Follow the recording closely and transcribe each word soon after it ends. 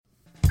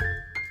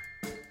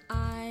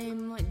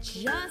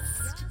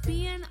Just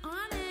being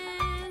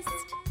honest.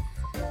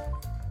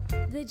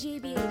 The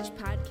JBH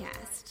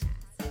podcast.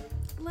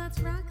 Let's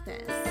rock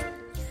this.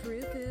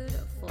 True food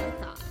for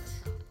thought.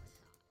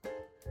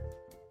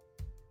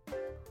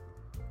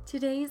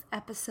 Today's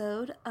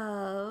episode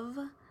of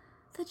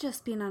the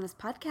Just Being Honest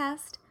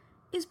podcast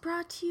is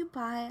brought to you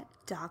by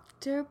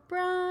Dr.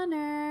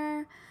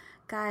 Bronner.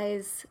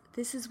 Guys,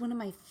 this is one of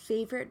my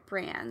favorite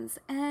brands,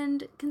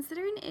 and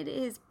considering it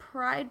is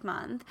Pride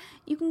Month,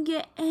 you can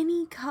get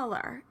any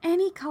color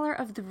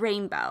of the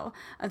rainbow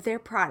of their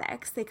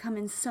products. They come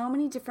in so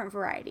many different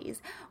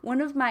varieties. One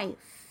of my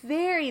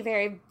very,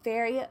 very,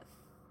 very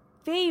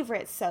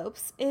favorite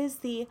soaps is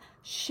the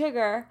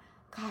Sugar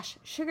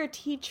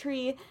Tea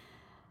Tree.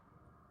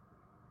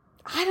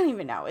 I don't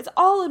even know. It's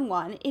all in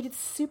one. It is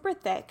super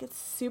thick. It's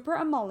super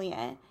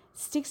emollient.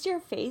 Sticks to your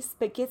face,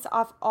 but gets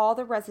off all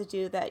the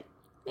residue that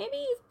maybe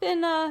you've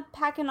been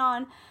packing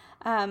on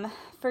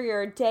for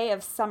your day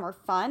of summer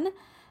fun.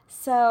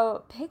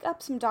 So pick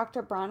up some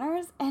Dr.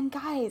 Bronner's. And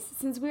guys,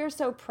 since we are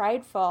so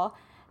prideful,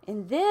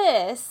 in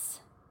this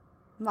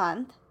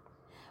month,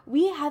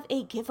 we have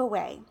a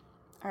giveaway.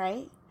 All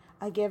right?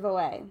 A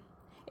giveaway.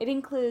 It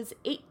includes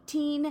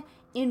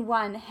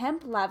 18-in-1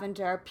 hemp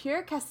lavender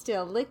pure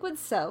Castile liquid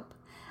soap,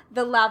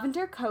 the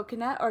lavender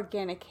coconut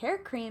organic hair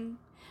cream,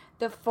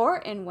 the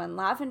 4-in-1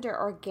 lavender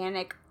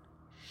organic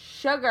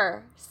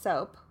sugar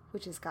soap,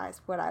 which is,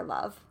 guys, what I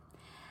love,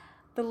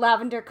 the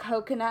lavender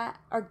coconut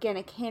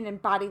organic hand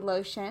and body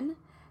lotion,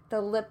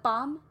 the lip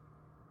balm,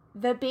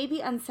 the baby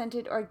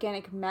unscented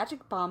organic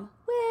magic balm,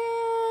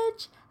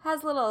 which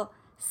has a little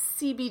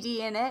CBD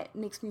in it,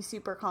 makes me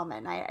super calm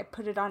at night. I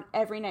put it on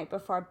every night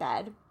before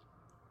bed.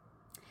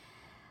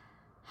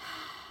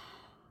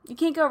 You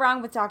can't go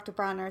wrong with Dr.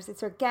 Bronner's.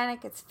 It's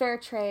organic, it's fair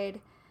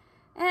trade,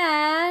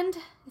 and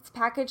it's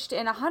packaged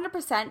in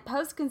 100%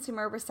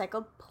 post-consumer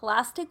recycled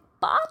plastic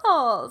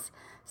bottles.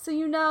 So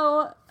you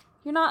know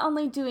you're not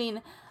only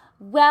doing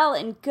well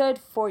and good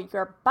for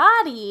your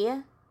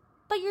body,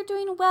 but you're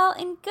doing well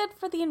and good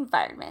for the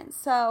environment.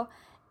 So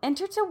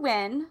enter to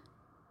win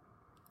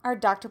our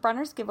Dr.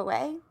 Bronner's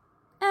giveaway.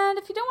 And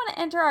if you don't want to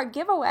enter our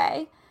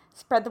giveaway,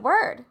 spread the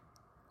word.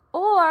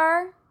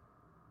 Or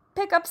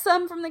pick up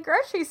some from the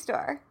grocery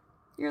store,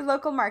 your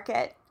local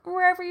market,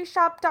 wherever you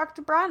shop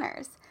Dr.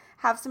 Bronner's.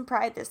 Have some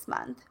pride this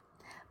month.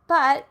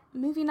 But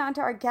moving on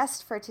to our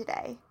guest for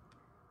today.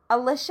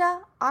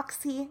 Alicia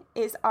Oxy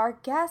is our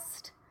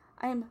guest.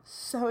 I am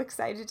so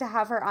excited to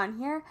have her on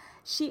here.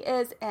 She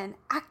is an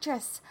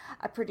actress,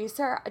 a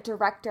producer, a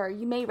director.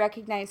 You may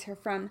recognize her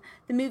from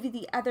the movie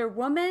The Other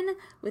Woman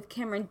with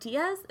Cameron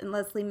Diaz and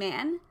Leslie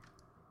Mann.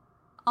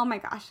 Oh my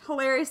gosh,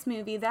 hilarious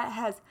movie that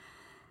has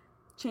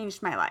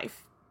changed my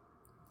life.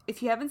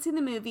 If you haven't seen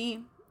the movie,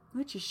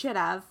 which you should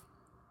have,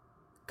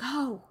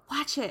 go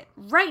watch it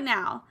right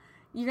now.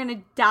 You're going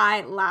to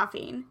die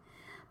laughing.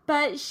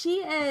 But she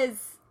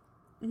is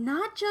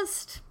not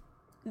just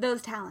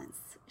those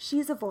talents.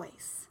 She's a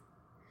voice.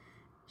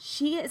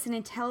 She is an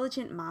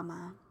intelligent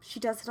mama. She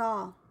does it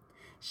all.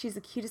 She's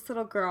the cutest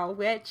little girl,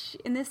 which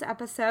in this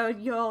episode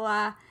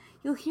you'll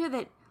hear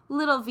that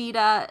little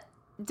Vita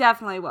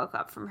definitely woke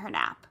up from her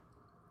nap.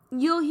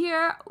 You'll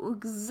hear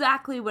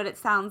exactly what it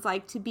sounds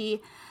like to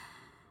be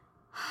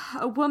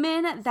a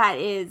woman that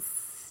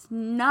is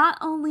not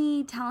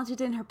only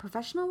talented in her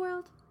professional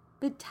world,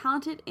 but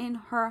talented in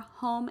her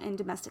home and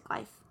domestic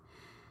life.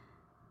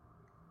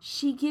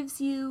 She gives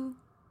you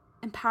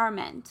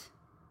empowerment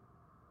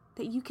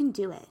that you can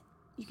do it.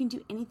 You can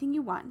do anything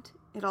you want.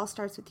 It all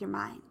starts with your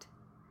mind.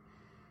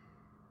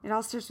 It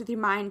all starts with your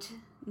mind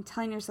and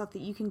telling yourself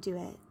that you can do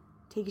it.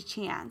 Take a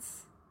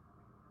chance.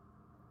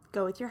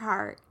 Go with your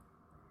heart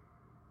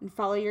and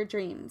follow your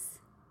dreams.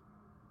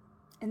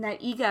 And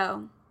that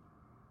ego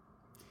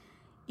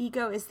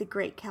is the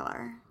great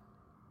killer.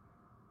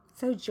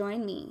 So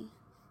join me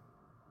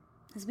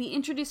as we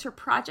introduce her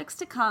projects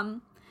to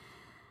come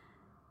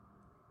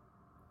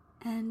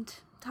and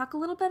talk a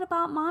little bit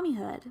about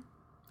mommyhood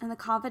and the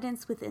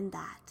confidence within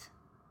that.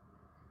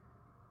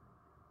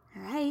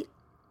 All right,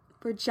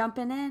 we're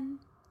jumping in.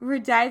 We're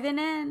diving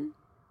in.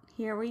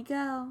 Here we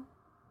go.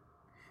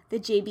 The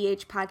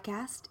JBH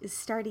podcast is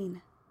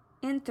starting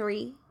in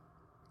 3,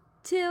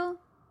 2,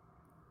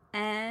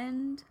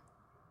 and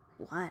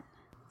 1.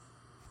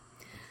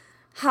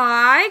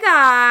 Hi,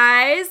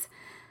 guys.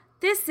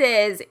 This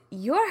is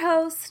your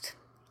host,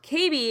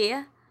 KB,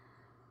 and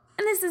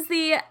this is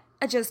the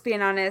Just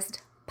Being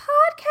Honest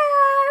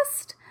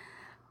podcast.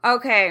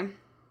 Okay,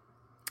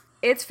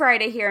 it's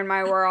Friday here in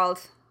my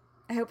world.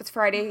 I hope it's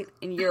Friday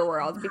in your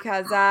world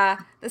because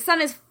the sun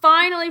is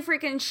finally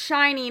freaking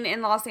shining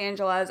in Los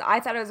Angeles. I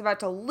thought I was about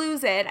to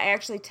lose it. I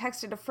actually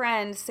texted a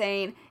friend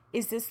saying,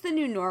 is this the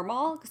new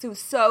normal? Because it was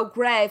so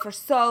gray for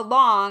so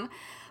long.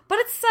 But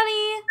it's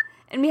sunny,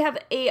 and we have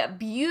a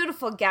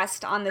beautiful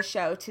guest on the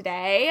show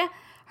today.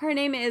 Her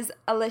name is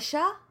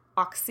Alicia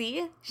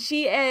Oxy.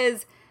 She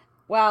is,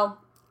 well,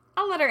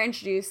 I'll let her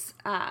introduce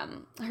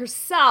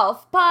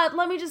herself, but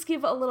let me just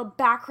give a little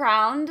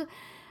background,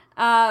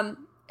 a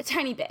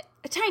tiny bit.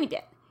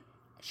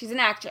 she's an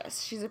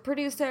actress. She's a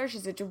producer.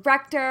 She's a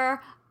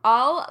director.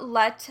 I'll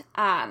let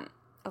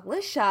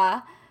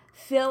Alicia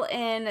fill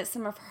in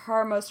some of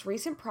her most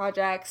recent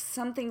projects,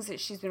 some things that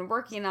she's been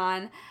working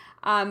on,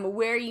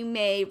 where you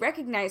may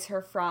recognize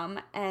her from.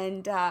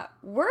 And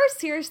we're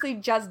seriously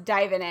just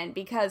diving in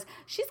because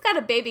she's got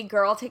a baby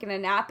girl taking a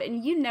nap,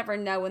 and you never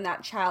know when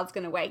that child's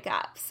going to wake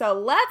up. So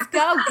let's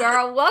go,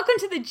 girl. Welcome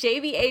to the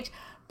JBH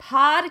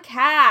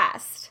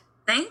podcast.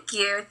 Thank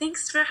you.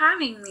 Thanks for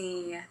having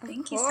me.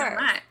 Thank you so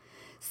much.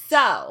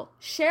 So,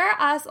 share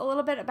us a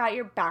little bit about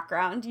your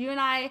background. You and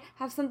I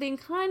have something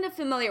kind of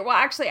familiar. Well,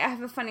 actually, I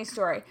have a funny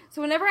story.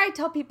 So, whenever I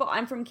tell people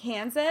I'm from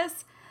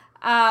Kansas,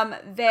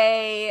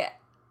 they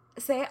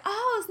say,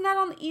 oh, isn't that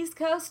on the East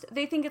Coast?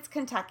 They think it's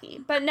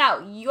Kentucky. But no,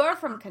 you're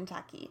from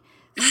Kentucky.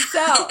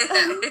 So,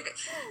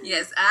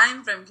 yes,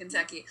 I'm from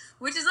Kentucky,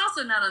 which is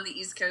also not on the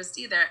East Coast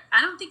either.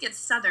 I don't think it's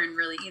Southern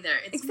really either.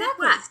 It's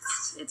exactly.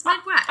 Midwest. It's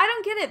Midwest. I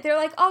don't get it. They're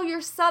like, oh,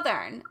 you're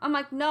Southern. I'm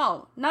like,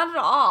 no, not at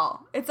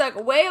all. It's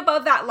like way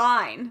above that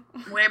line.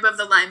 Way above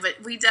the line, but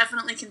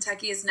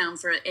Kentucky is known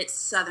for its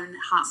Southern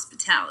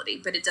hospitality,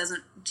 but it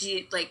doesn't,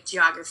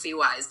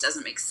 geography-wise,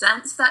 doesn't make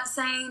sense, that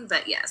saying.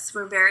 But yes,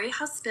 we're very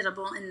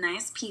hospitable and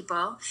nice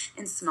people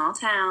in small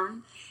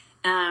town,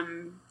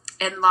 and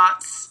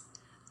lots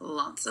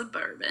of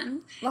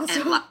bourbon, lots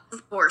of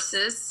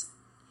horses,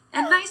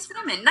 and nice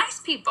women,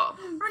 nice people.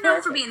 We're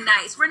known for being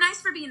nice. We're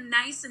nice for being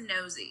nice and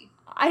nosy.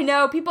 I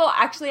know. People,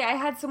 actually, I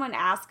had someone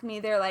ask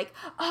me, they're like,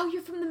 oh,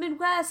 you're from the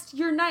Midwest,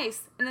 you're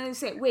nice. And then they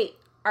say, wait,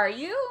 are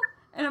you?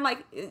 And I'm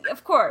like,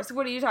 of course,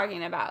 what are you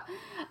talking about?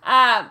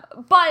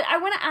 But I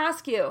want to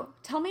ask you,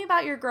 tell me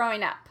about your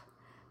growing up.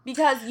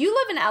 Because you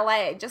live in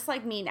LA, just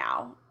like me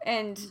now.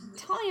 And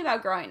tell me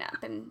about growing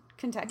up in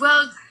Kentucky.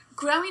 Well,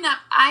 growing up,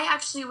 I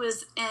actually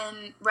was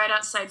right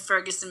outside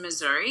Ferguson,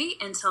 Missouri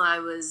until I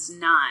was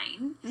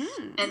 9.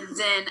 And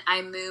then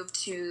I moved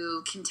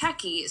to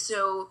Kentucky.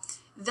 So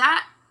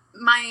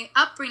my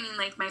upbringing,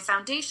 my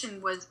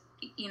foundation was,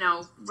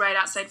 right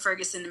outside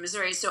Ferguson,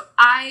 Missouri. So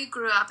I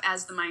grew up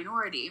as the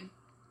minority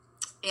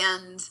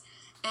and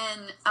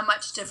in a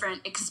much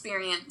different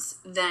experience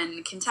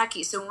than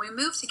Kentucky. So when we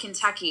moved to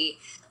Kentucky,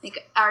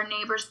 our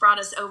neighbors brought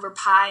us over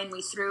pie and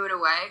we threw it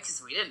away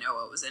because we didn't know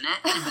what was in it.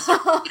 And,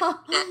 it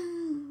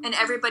was and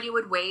everybody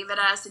would wave at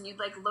us and you'd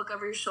look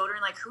over your shoulder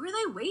and who are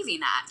they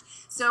waving at?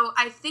 So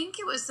I think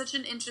it was such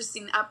an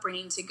interesting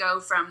upbringing to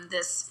go from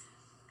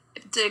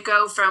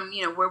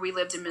where we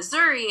lived in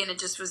Missouri, and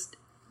it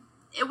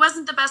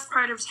wasn't the best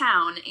part of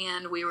town,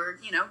 and we were,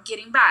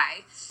 getting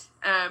by,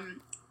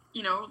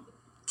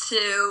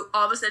 to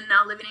all of a sudden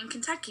now living in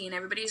Kentucky, and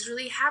everybody's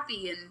really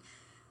happy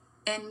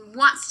and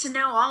wants to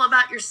know all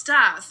about your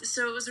stuff.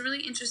 So it was a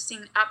really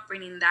interesting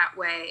upbringing that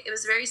way. It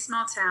was a very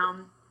small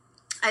town.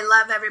 I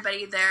love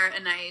everybody there,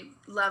 and I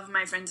love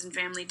my friends and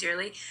family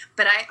dearly,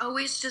 but I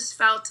always just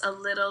felt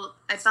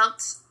I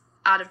felt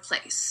out of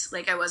place,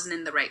 like I wasn't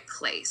in the right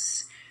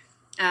place.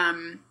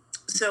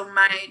 So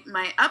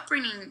my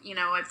upbringing,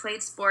 I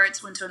played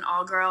sports, went to an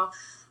all-girl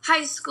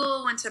high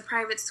school, went to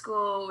private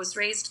school, was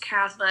raised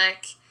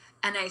Catholic,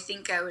 and I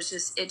think I was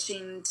just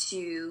itching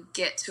to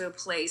get to a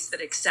place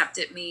that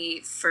accepted me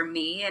for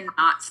me and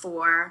not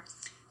for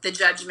the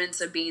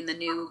judgments of being the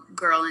new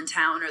girl in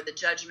town or the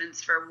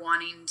judgments for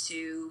wanting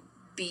to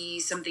be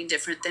something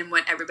different than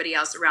what everybody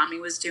else around me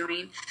was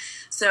doing.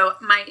 So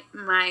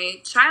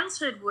my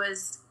childhood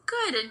was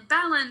good and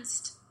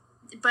balanced,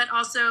 but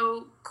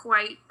also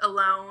quite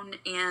alone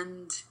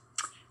and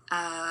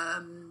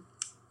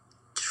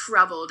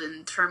troubled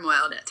and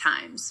turmoiled at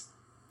times.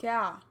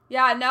 Yeah.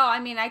 Yeah, no, I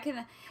mean, I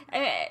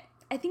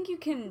think you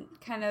can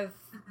kind of,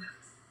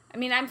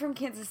 I'm from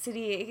Kansas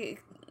City,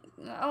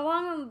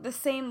 along the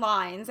same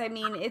lines. I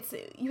mean,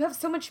 you have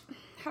so much,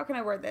 how can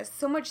I word this?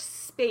 So much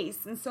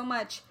space and so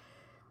much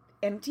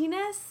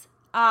emptiness.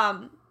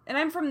 And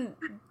I'm from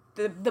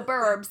the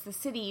burbs, the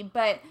city,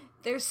 but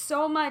there's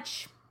so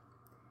much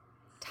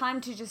time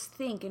to just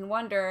think and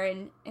wonder.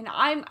 And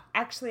I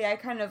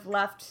kind of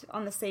left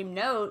on the same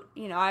note.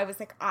 I was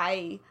like,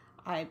 I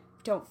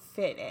don't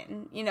fit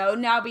in.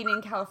 Now being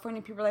in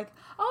California, people are like,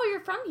 oh,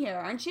 you're from here,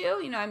 aren't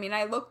you?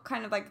 I look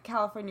kind of like a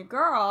California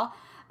girl,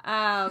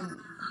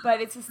 but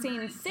it's the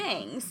same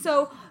thing.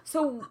 So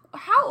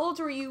how old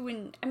were you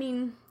when,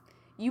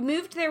 you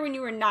moved there when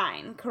you were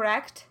 9,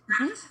 correct?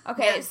 Mm-hmm.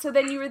 Okay, yeah. So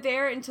then you were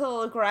there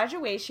until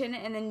graduation,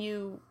 and then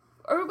you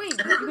went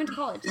to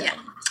college there. Yeah,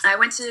 I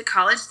went to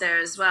college there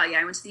as well. Yeah,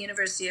 I went to the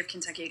University of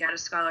Kentucky, got a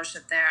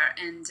scholarship there,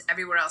 and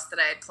everywhere else that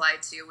I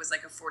applied to was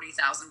like a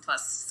 40,000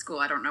 plus school.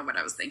 I don't know what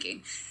I was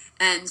thinking.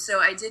 And so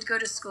I did go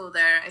to school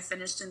there. I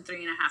finished in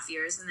 3.5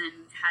 years and then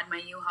had my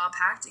U-Haul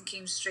packed and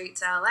came straight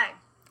to LA.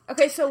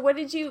 Okay, so what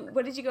did you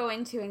go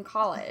into in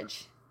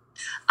college?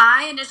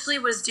 I initially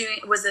was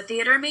a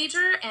theater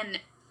major, and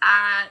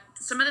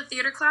some of the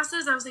theater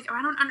classes, I was like,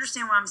 I don't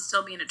understand why I'm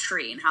still being a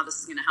tree and how this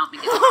is going to help me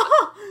get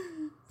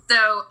to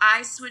So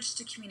I switched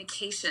to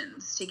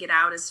communications to get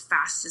out as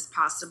fast as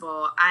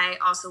possible. I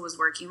also was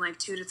working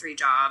 2 to 3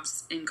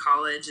 jobs in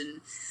college,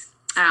 and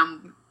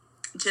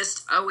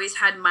just always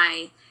had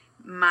my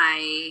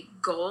my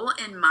goal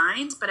in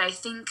mind, but I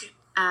think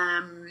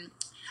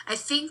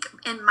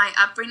in my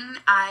upbringing,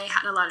 I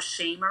had a lot of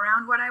shame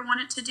around what I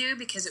wanted to do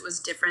because it was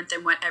different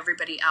than what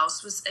everybody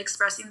else was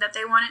expressing that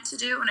they wanted to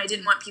do. And I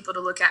didn't want people to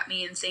look at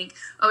me and think,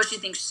 oh, she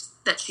thinks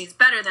that she's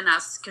better than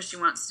us because she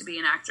wants to be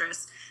an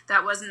actress.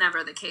 That was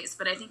never the case.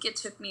 But I think it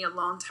took me a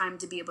long time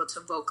to be able to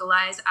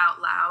vocalize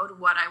out loud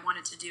what I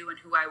wanted to do and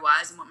who I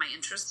was and what my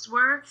interests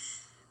were,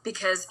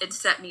 because it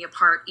set me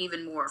apart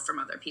even more from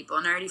other people.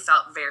 And I already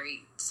felt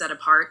very set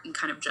apart and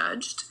kind of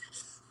judged.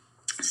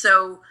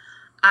 So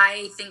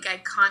I think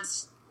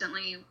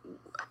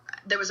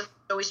there was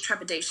always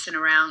trepidation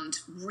around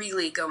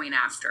really going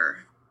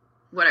after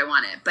what I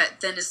wanted. But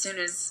then as soon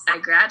as I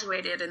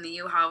graduated and the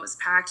U-Haul was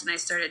packed and I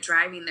started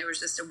driving, there was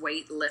just a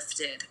weight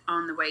lifted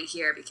on the way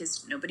here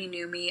because nobody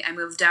knew me. I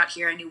moved out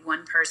here. I knew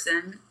one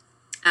person,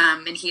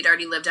 and he'd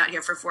already lived out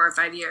here for 4 or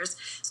 5 years.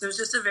 So it was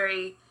just a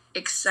very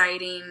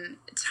exciting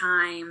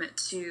time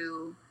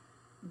to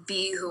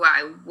be who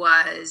I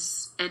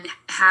was and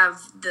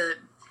have the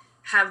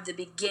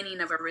beginning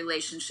of a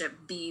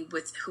relationship be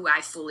with who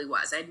I fully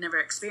was. I'd never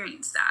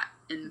experienced that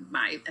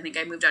I think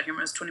I moved out here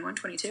when I was 21,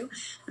 22.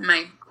 In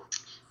my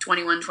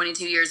 21,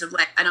 22 years of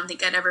life, I don't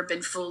think I'd ever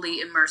been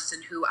fully immersed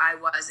in who I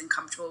was and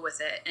comfortable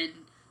with it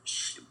and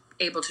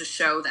able to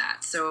show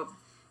that. So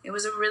it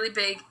was a really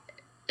big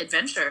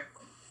adventure.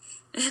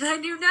 And I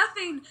knew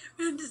nothing.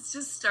 And it's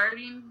just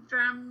starting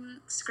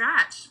from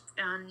scratch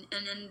and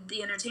in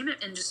the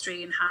entertainment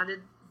industry and how to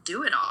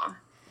do it all.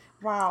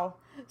 Wow.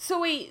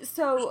 So wait,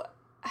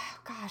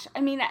 gosh,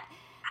 I mean,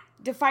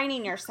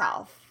 defining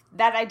yourself,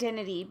 that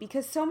identity,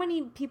 because so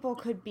many people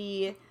could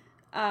be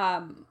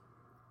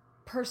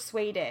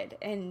persuaded.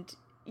 And,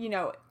 you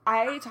know,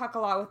 I talk a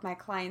lot with my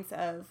clients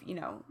of, you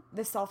know,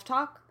 the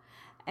self-talk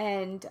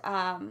and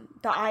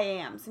the I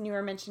ams. And you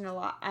were mentioning a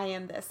lot, I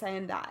am this, I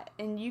am that.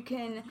 And you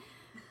can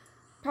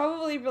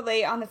probably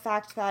relate on the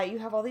fact that you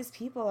have all these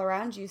people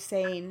around you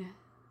saying,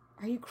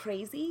 are you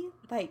crazy?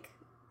 Like,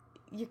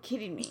 you're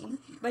kidding me.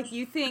 Like,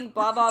 you think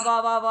blah, blah,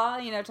 blah, blah, blah,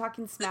 you know,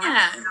 talking smack.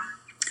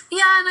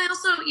 Yeah, and I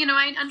also, you know,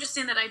 I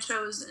understand that I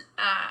chose,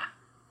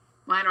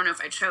 well, I don't know if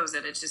I chose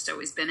it. It's just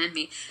always been in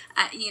me.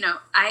 You know,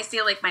 I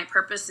feel like my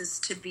purpose is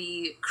to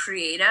be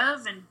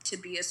creative and to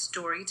be a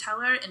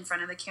storyteller in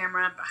front of the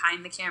camera,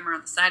 behind the camera,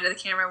 on the side of the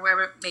camera,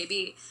 wherever it may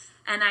be.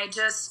 And I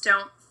just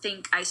don't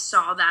think I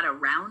saw that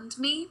around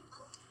me.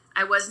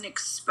 I wasn't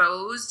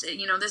exposed.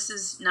 You know, this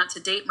is not to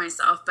date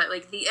myself, but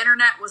like the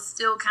internet was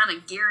still kind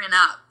of gearing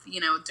up, you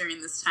know, during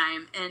this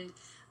time. And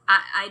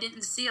I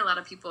didn't see a lot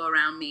of people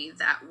around me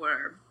that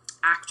were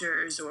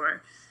actors,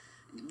 or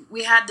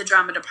we had the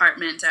drama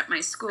department at my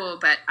school,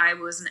 but I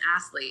was an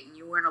athlete and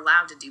you weren't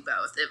allowed to do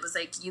both. It was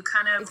like you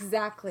kind of...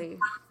 Exactly.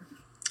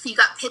 You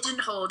got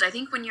pigeonholed. I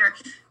think when you're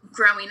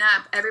growing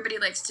up, everybody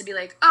likes to be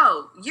like,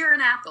 oh, you're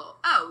an apple.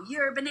 Oh,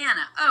 you're a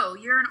banana. Oh,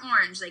 you're an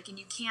orange. Like, and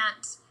you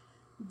can't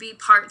be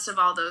parts of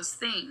all those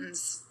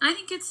things. And I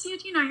think it's,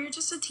 you know, you're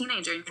just a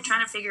teenager and you're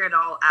trying to figure it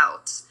all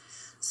out.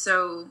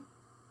 So,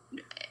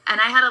 and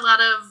I had a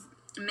lot of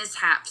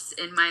mishaps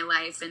in my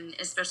life, and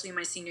especially in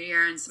my senior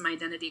year, and some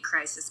identity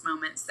crisis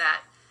moments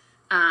that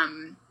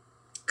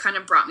kind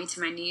of brought me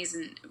to my knees,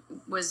 and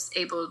was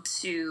able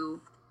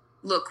to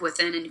look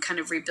within and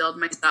kind of rebuild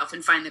myself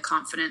and find the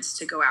confidence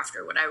to go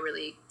after what I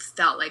really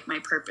felt like my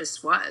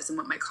purpose was and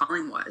what my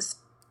calling was.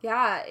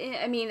 Yeah,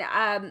 I mean,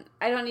 I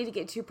don't need to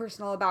get too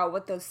personal about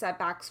what those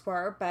setbacks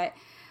were, but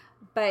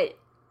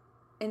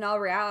in all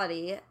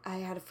reality, I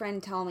had a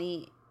friend tell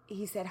me,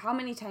 he said, how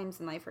many times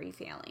in life are you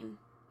failing?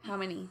 How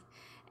many?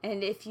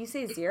 And if you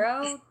say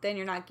 0, then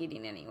you're not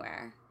getting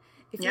anywhere.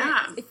 If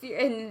you're,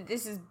 and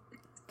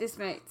this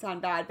might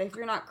sound bad, but if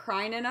you're not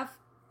crying enough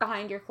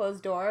behind your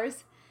closed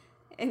doors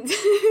and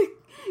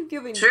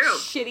feeling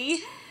shitty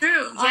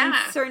on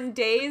certain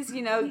days,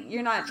 you know,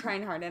 you're not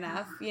trying hard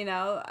enough, you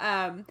know?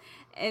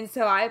 And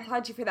so I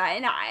applaud you for that.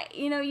 And I,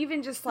 you know,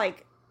 even just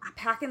like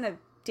packing the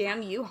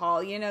damn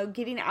U-Haul, you know,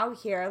 getting out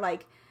here,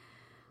 like,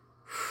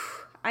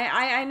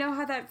 I know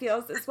how that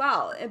feels as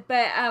well.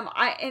 But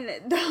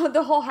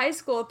the whole high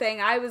school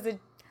thing, I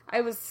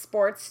was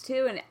sports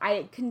too, and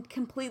I can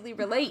completely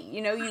relate.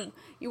 You know,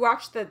 you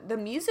watch the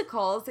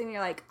musicals and you're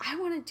like, I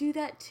want to do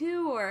that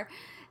too,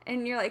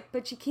 and you're like,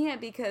 but you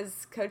can't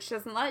because coach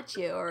doesn't let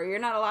you, or you're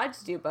not allowed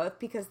to do both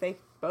because they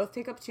both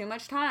take up too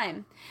much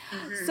time.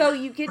 Mm-hmm. So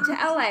you get to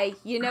LA,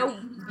 you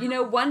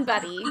know one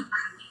buddy.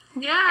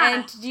 Yeah.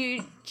 And did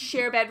you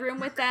share a bedroom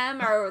with them,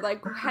 or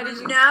like how did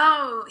you?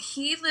 No,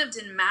 he lived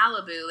in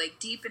Malibu, like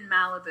deep in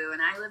Malibu,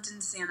 and I lived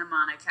in Santa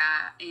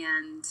Monica,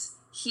 and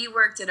he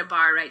worked at a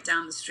bar right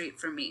down the street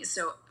from me.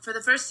 So for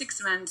the first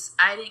 6 months,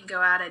 I didn't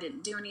go out, I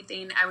didn't do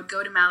anything. I would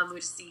go to Malibu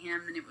to see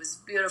him, and it was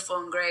beautiful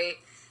and great.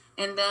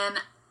 And then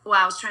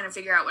while I was trying to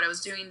figure out what I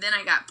was doing, then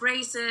I got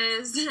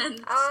braces,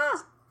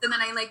 and then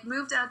I like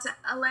moved out to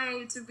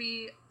LA to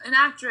be an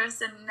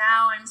actress, and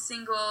now I'm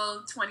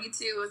single,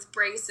 22 with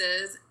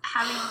braces.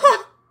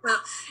 So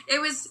it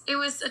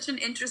was such an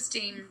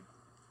interesting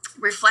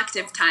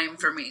reflective time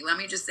for me. Let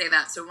me just say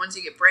that. So once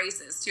you get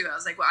braces too, I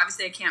was like, well,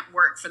 obviously I can't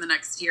work for the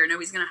next year.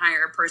 Nobody's going to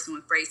hire a person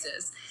with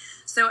braces.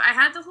 So I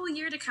had the whole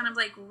year to kind of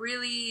like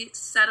really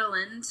settle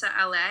into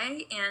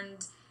LA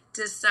and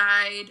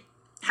decide,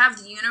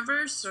 have the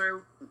universe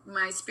or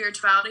my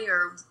spirituality,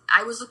 or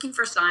I was looking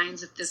for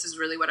signs if this is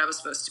really what I was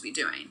supposed to be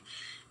doing.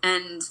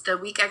 And the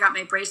week I got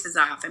my braces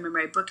off, I remember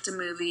I booked a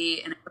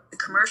movie and I booked a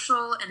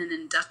commercial and an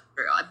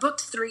industrial. I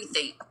booked 3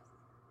 things.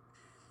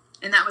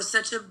 And that was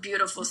such a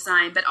beautiful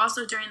sign. But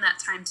also during that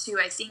time, too,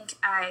 I think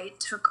I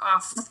took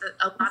off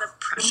a lot of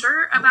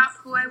pressure about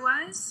who I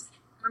was.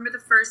 I remember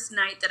the first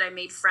night that I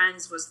made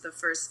friends was the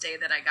first day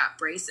that I got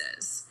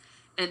braces.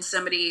 And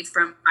somebody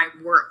from my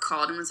work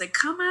called and was like,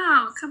 come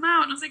out. And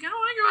I was like, I don't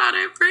want to go out. I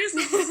have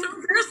braces. It's so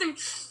embarrassing.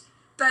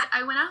 But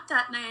I went out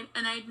that night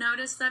and I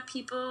noticed that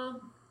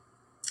people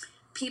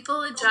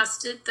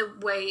adjusted the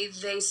way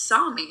they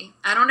saw me.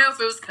 I don't know if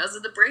it was because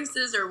of the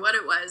braces or what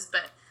it was,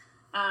 but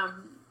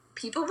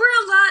people were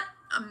a lot,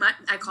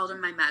 I called them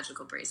my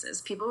magical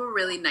braces. People were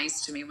really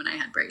nice to me when I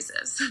had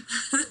braces.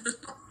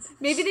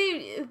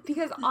 Maybe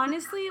because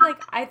honestly,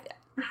 like,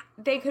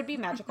 they could be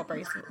magical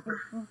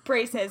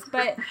braces,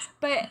 but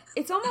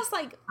it's almost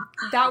like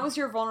that was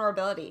your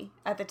vulnerability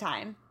at the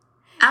time.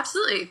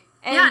 Absolutely.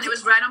 And it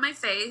was right on my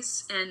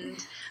face,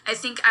 and I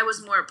think I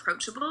was more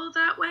approachable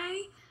that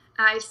way.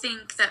 I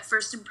think that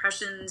first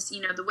impressions,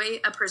 the way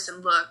a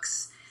person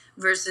looks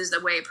versus the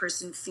way a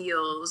person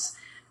feels,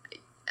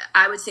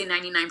 I would say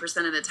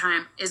 99% of the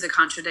time is a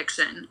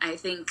contradiction. I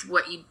think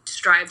what you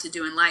strive to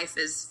do in life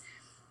is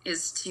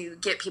to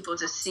get people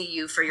to see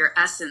you for your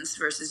essence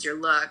versus your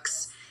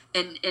looks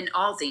in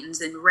all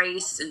things, in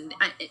race. And,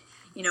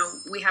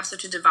 we have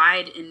such a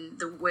divide in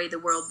the way the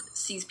world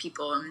sees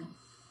people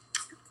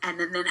and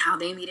then how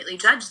they immediately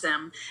judge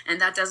them. And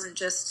that doesn't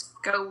just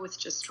go with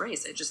just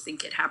race. I just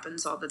think it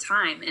happens all the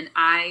time. And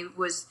I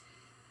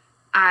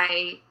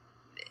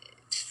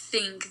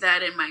think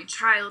that in my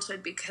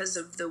childhood, because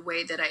of the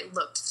way that I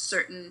looked,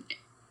 certain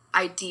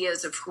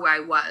ideas of who I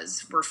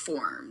was were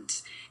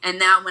formed. And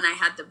now when I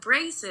had the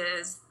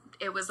braces,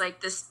 it was like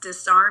this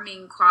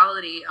disarming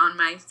quality on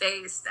my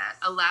face that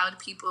allowed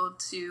people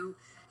to,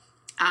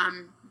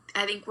 I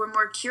think, were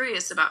more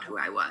curious about who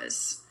I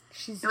was.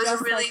 She's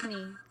just like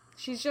me.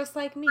 She's just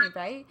like me,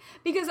 right?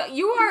 Because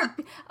you are,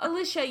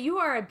 Alicia, you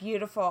are a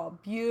beautiful,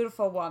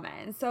 beautiful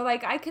woman. So,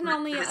 like, I can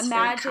only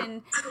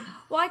imagine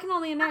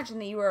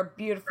that you were a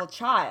beautiful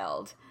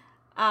child.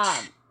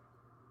 I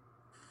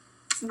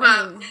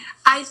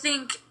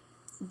think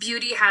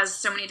beauty has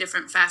so many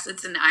different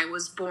facets, and I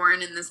was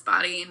born in this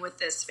body and with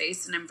this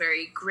face, and I'm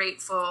very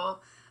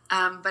grateful.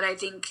 But I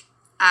think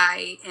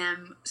I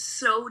am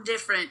so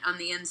different on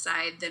the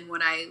inside than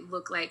what I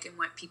look like and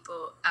what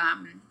people,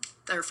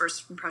 their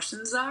first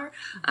impressions are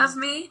of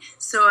me.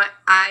 So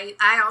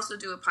I also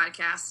do a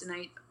podcast,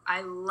 and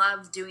I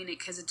love doing it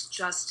because it's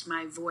just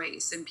my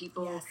voice, and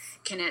people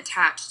can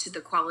attach to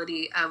the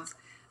quality of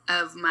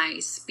my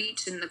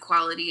speech and the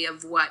quality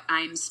of what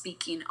I'm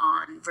speaking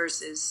on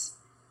versus,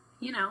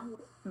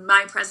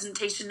 my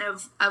presentation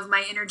of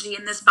my energy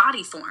in this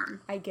body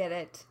form. I get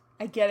it.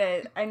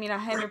 I mean,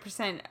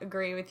 100%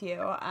 agree with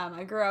you.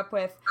 I grew up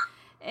with,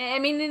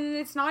 and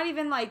it's not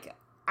even like,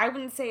 I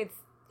wouldn't say it's,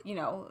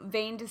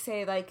 vain to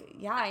say, like,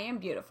 yeah, I am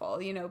beautiful,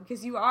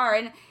 because you are.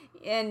 And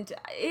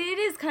it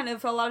is kind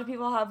of, a lot of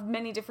people have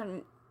many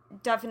different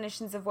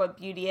definitions of what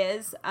beauty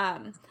is.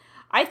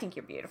 I think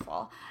you're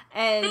beautiful.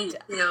 And thank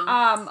you.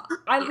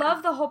 I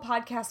love the whole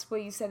podcast,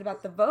 what you said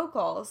about the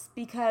vocals,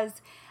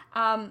 because,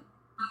 and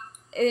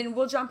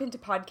we'll jump into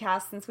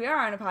podcasts since we are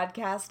on a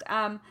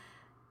podcast.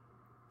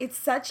 It's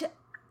such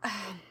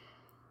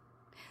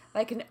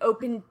like an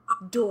open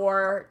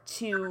door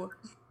to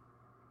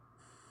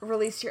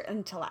release your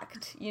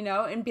intellect,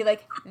 and be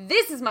like,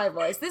 this is my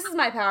voice, this is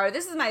my power,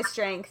 this is my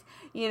strength,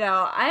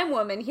 I'm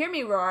woman, hear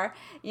me roar,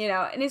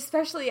 and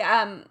especially,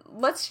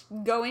 let's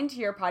go into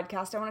your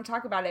podcast. I want to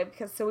talk about it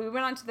because, so we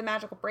went on to the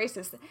magical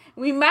braces.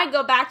 We might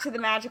go back to the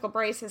magical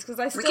braces because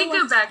we can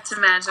go back to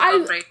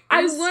magical braces.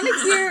 I want to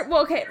hear,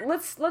 well, okay,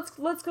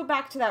 let's go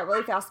back to that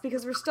really fast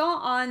because we're still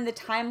on the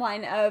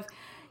timeline of,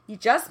 you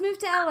just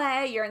moved to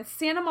LA, you're in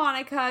Santa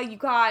Monica, you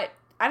got,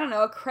 I don't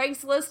know, a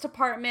Craigslist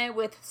apartment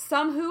with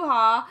some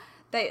hoo-ha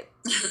that,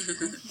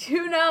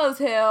 who knows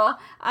who.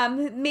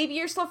 Maybe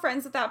you're still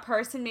friends with that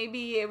person.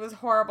 Maybe it was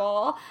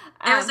horrible.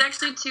 It was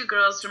actually 2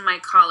 girls from my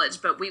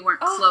college, but we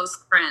weren't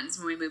close friends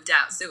when we moved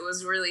out. So it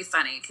was really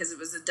funny because it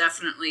was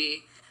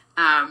definitely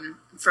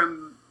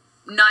from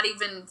not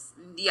even,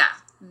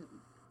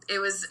 it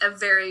was a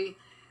very...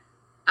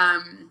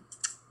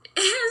 It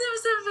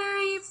was a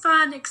very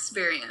fun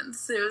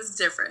experience. It was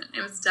different.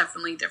 It was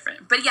definitely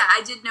different. But yeah,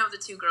 I did know the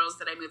 2 girls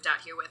that I moved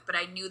out here with, but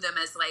I knew them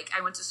as, like,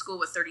 I went to school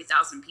with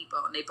 30,000 people,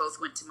 and they both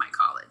went to my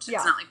college.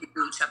 It's not like we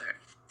knew each other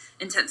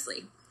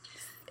intensely.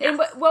 Yeah. And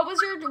what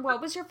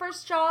was your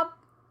first job?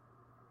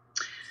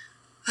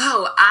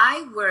 Oh,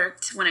 I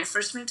worked, when I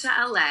first moved to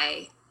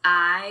LA,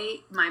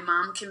 my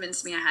mom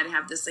convinced me I had to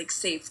have this, like,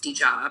 safety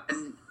job,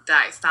 and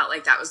that I felt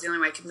like that was the only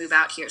way I could move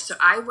out here. So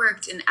I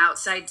worked in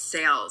outside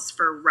sales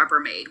for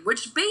Rubbermaid,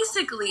 which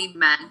basically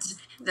meant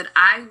that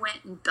I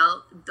went and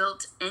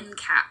built end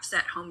caps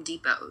at Home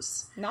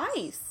Depots.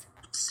 Nice.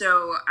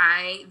 So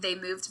they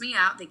moved me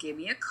out. They gave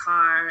me a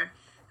car,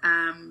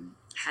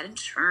 had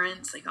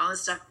insurance, like all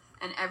this stuff.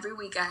 And every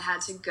week I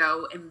had to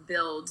go and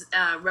build.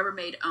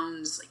 Rubbermaid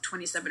owns like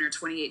 27 or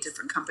 28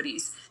 different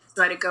companies.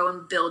 So I had to go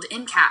and build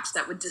end caps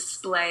that would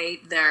display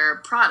their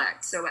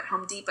product. So at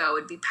Home Depot, it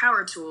would be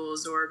power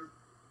tools or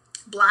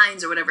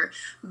blinds or whatever.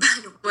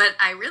 But what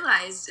I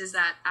realized is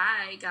that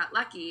I got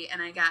lucky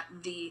and I got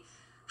the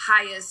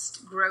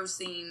highest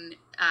grossing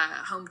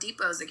Home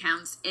Depot's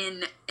accounts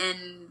in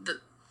the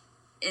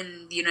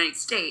United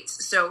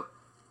States. So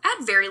I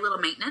had very little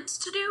maintenance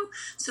to do.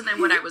 So then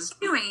what I was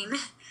doing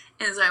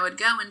is I would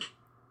go and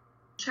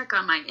check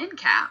on my end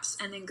caps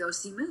and then go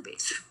see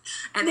movies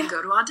and then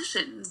go to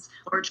auditions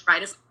or try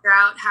to figure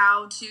out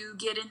how to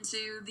get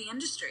into the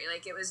industry.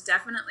 Like it was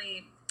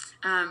definitely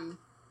a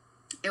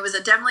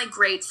definitely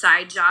great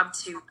side job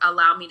to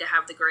allow me to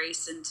have the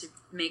grace and to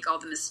make all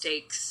the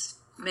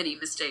many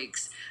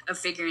mistakes of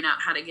figuring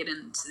out how to get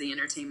into the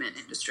entertainment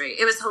industry.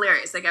 It was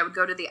hilarious. Like I would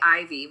go to the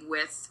Ivy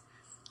with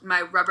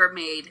my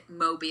Rubbermaid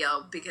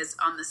mobile because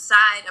on the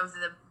side of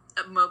the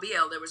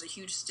mobile there was a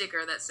huge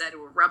sticker that said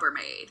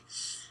Rubbermaid.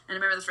 And I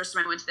remember the first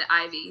time I went to the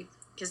Ivy,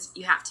 because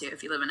you have to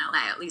if you live in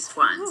LA at least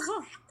once.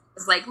 It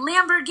was like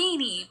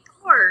Lamborghini,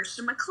 Porsche,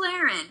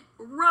 McLaren,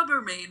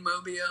 Rubbermaid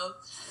mobile.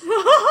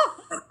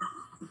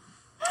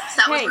 So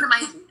that was one of my...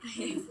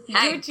 do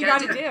what you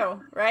got to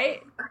do,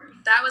 right?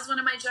 That was one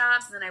of my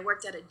jobs. And then I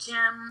worked at a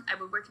gym. I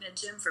would work in a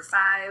gym for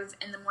 5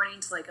 in the morning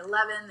to like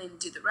 11. Then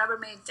do the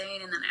Rubbermaid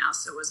thing. And then I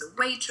also was a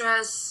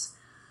waitress.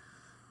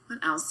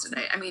 What else did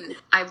I mean,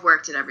 I've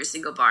worked at every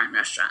single bar and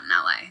restaurant in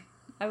LA.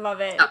 I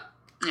love it. Oh,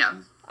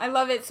 yeah. I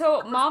love it.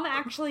 So Mom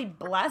actually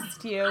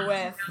blessed you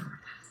with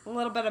a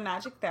little bit of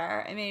magic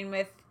there. I mean,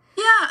 with...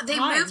 Yeah, they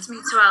moved me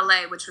to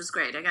LA, which was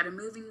great. I got a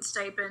moving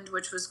stipend,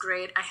 which was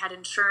great. I had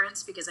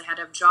insurance because I had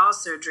to have jaw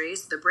surgery.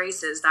 So the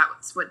braces,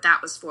 that's what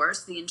that was for.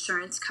 So the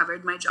insurance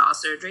covered my jaw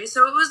surgery.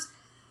 So it was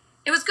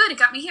good. It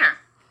got me here.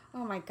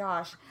 Oh my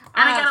gosh.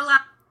 And I got a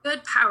lot of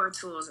good power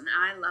tools, and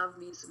I love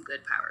me some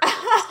good power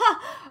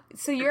tools.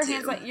 So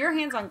you're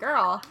hands-on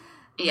girl.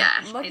 Yeah,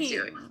 lucky, I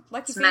do.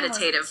 Lucky it's family.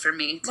 Meditative for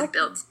me to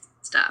build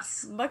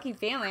stuff. Lucky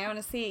family. I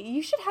want to see.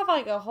 You should have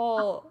like a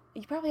whole...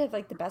 You probably have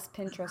like the best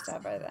Pinterest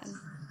ever then.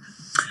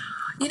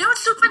 You know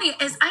what's so funny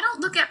is I don't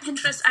look at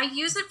Pinterest. I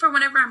use it for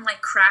whenever I'm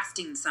like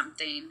crafting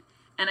something.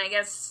 And I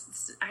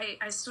guess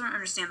I still don't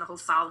understand the whole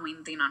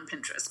following thing on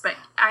Pinterest. But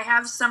I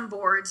have some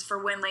boards for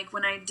when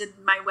I did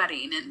my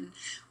wedding and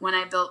when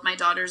I built my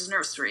daughter's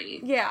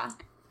nursery. Yeah.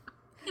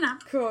 You know.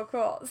 Cool.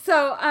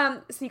 So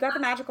you got the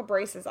magical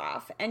braces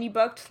off and you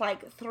booked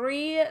like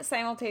 3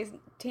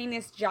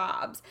 simultaneous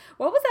jobs.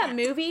 What was that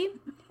movie?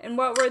 And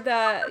what were you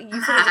said it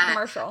was a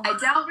commercial? I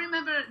don't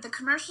remember. The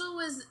commercial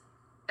was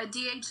a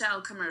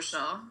DHL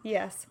commercial.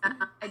 Yes.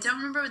 I don't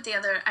remember what the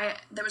other...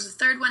 there was a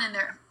third one in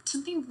there.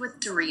 Something with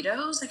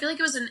Doritos. I feel like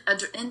it was an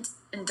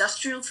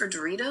industrial for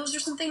Doritos or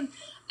something.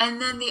 And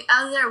then the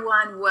other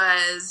one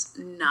was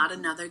Not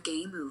Another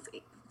Gay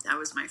Movie. That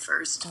was my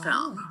first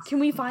film. Can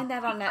we find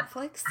that on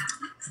Netflix?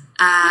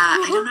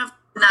 I don't know if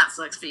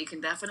Netflix, but you can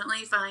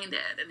definitely find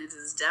it. And it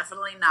is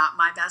definitely not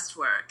my best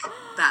work.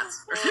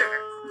 That's for sure.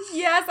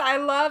 Yes, I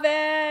love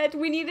it.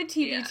 We need a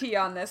TBT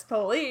on this,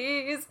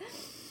 please.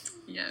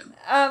 Yeah.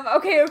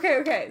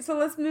 Okay. So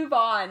let's move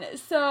on.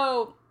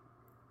 So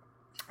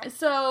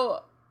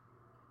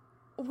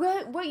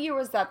what year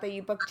was that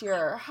you booked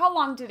how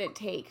long did it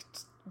take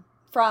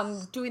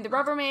from doing the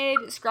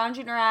Rubbermaid,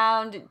 scrounging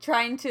around,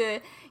 trying to,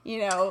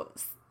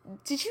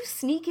 did you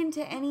sneak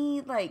into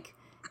any like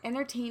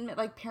entertainment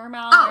like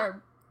Paramount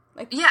or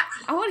like yeah.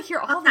 I want to hear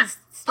all these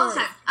stories.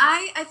 Okay.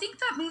 I think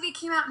that movie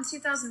came out in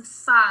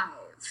 2005.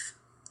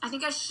 I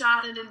think I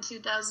shot it in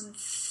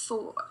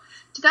 2004,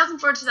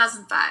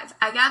 2005.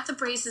 I got the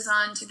braces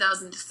on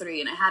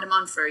 2003, and I had them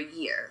on for a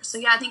year. So,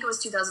 yeah, I think it was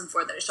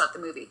 2004 that I shot the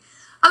movie.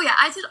 Oh, yeah,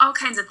 I did all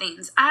kinds of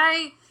things.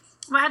 I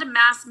had to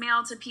mass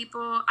mail to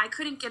people. I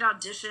couldn't get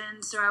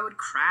auditions, so I would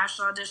crash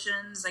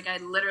auditions. Like, I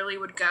literally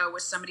would go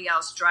with somebody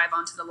else, drive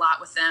onto the lot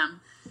with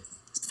them,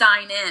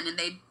 sign in, and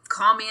they'd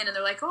call me in, and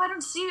they're like, oh, I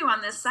don't see you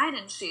on this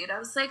sign-in sheet. I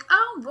was like,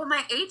 oh, well,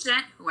 my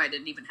agent, who I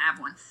didn't even have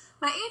one,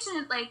 my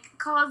agent,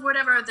 called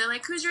whatever. They're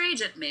like, who's your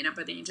agent? Made up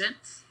an agent.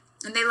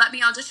 And they let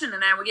me audition,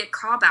 and I would get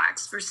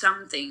callbacks for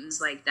some things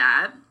like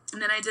that.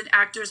 And then I did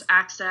Actors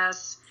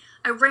Access.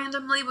 I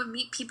randomly would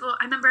meet people.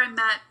 I remember I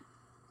met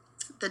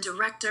the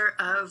director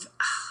of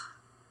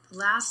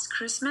Last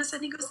Christmas, I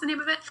think was the name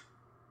of it.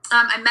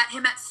 I met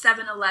him at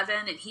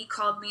 7-Eleven, and he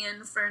called me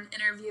in for an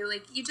interview.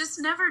 Like, you just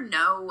never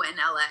know in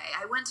LA.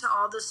 I went to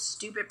all the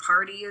stupid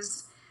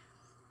parties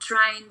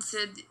trying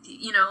to,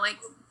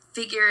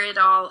 figure it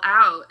all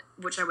out,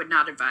 which I would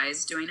not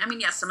advise doing. I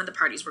mean, yes, some of the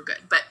parties were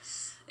good, but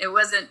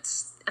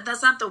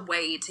that's not the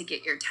way to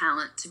get your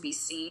talent to be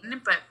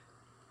seen. But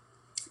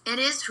It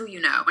is who you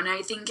know. And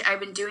I think I've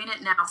been doing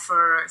it now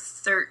for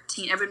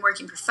 13. I've been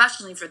working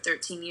professionally for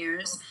 13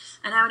 years.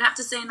 And I would have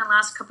to say in the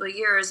last couple of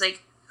years,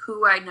 like,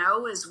 who I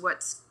know is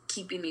what's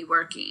keeping me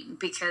working.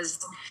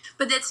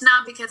 But it's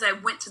not because I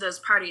went to those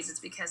parties. It's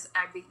because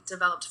I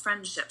developed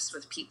friendships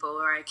with people,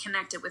 or I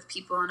connected with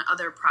people on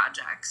other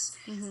projects.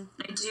 Mm-hmm.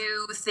 I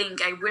do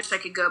think I wish I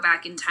could go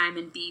back in time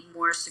and be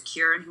more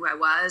secure in who I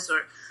was,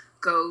 or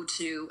go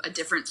to a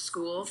different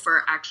school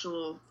for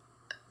actual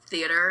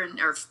theater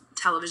or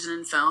television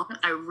and film.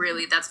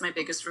 That's my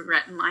biggest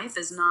regret in life,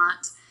 is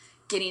not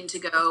getting to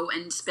go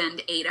and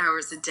spend 8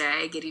 hours a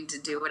day getting to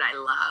do what I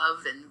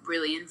love and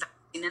really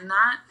investing in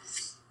that.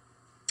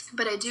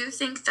 But I do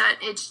think that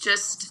it's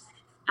just,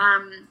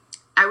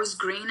 I was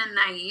green and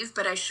naive,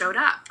 but I showed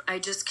up. I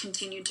just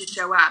continued to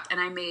show up,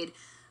 and I made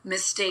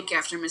mistake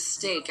after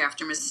mistake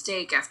after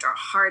mistake after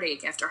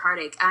heartache after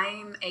heartache.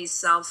 I'm a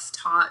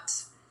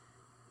self-taught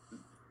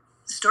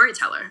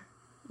storyteller.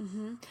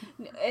 Mm-hmm.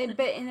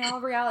 But in all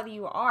reality,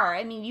 you are.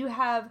 I mean, you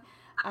have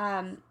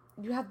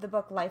the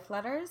book Life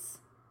Letters.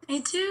 I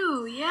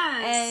do,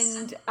 yes.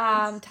 And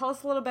tell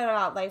us a little bit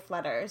about Life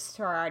Letters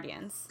to our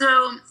audience.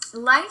 So,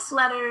 Life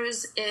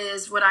Letters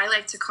is what I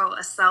like to call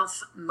a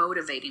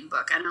self-motivating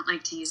book. I don't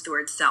like to use the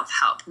word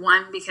self-help.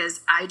 One,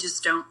 because I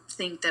just don't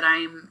think that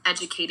I'm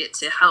educated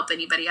to help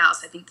anybody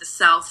else. I think the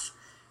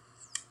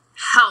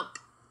self-help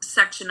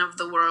section of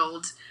the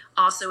world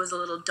also is a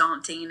little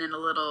daunting and a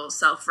little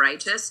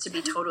self-righteous, to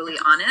be totally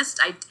honest.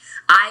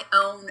 I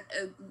own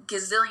a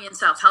gazillion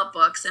self-help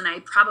books, and I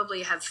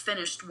probably have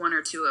finished one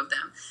or two of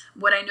them.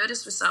 What I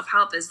noticed with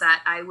self-help is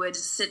that I would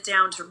sit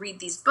down to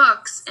read these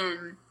books,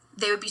 and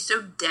they would be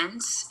so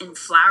dense and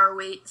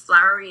flowery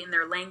in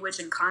their language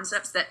and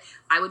concepts that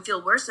I would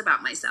feel worse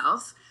about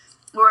myself,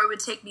 or it would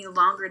take me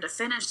longer to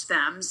finish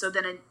them. So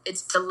then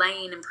it's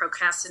delaying and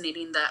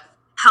procrastinating the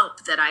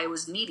help that I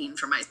was needing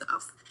for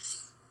myself.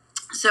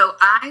 So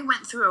I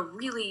went through a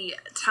really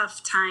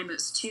tough time. It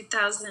was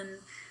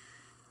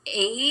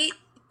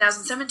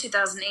 2007,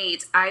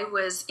 2008. I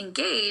was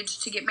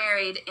engaged to get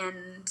married,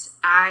 and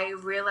I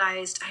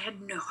realized I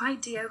had no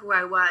idea who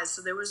I was.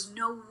 So there was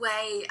no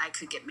way I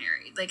could get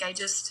married. Like, and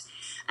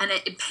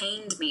it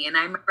pained me. And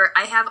I remember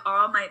I have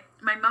all my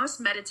most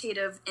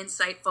meditative,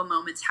 insightful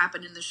moments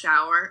happen in the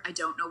shower. I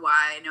don't know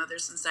why. I know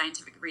there's some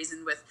scientific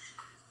reason with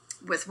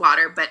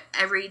water, but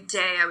every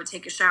day I would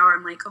take a shower.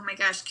 I'm like, oh my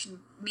gosh,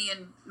 me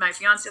and my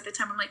fiance at the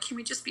time, I'm like, can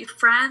we just be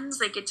friends?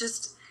 Like,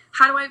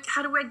 how do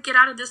I get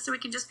out of this so we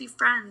can just be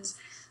friends?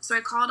 So I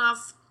called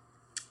off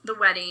the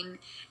wedding,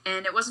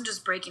 and it wasn't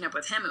just breaking up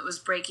with him, it was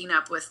breaking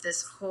up with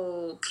this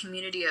whole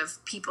community of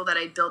people that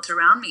I built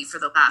around me for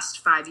the last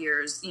 5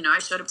 years. You know, I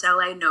showed up to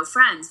LA, no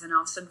friends, and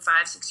all of a sudden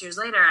 5-6 years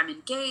later, I'm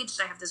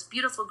engaged, I have this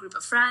beautiful group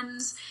of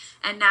friends,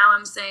 and now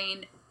I'm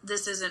saying,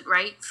 this isn't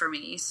right for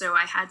me. So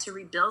I had to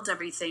rebuild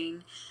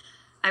everything.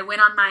 I went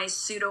on my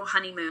pseudo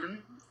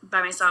honeymoon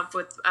by myself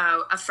with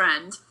a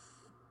friend,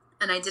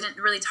 and I didn't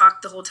really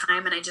talk the whole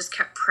time, and I just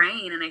kept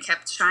praying, and I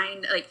kept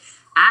trying, like,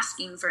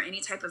 asking for any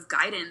type of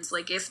guidance.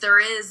 Like, if there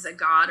is a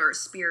God or a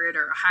spirit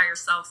or a higher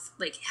self,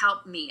 like,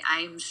 help me.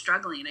 I'm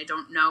struggling. I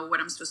don't know what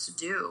I'm supposed to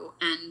do.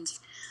 And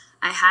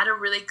I had a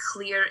really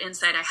clear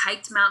insight. I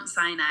hiked Mount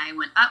Sinai. I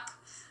went up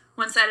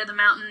one side of the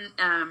mountain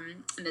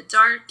in the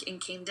dark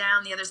and came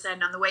down the other side.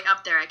 And on the way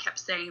up there, I kept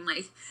saying,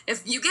 like,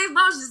 if you gave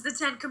Moses the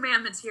 10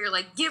 commandments here,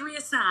 like, give me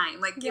a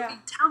sign, like,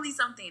 tell me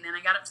something. And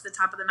I got up to the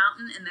top of the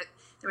mountain, and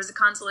there was a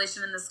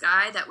constellation in the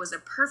sky that was a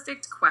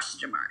perfect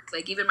question mark.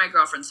 Like, even my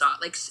girlfriend saw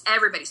it. Like,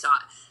 everybody saw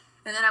it.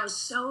 And then I was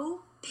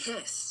so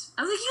pissed.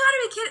 I was like, you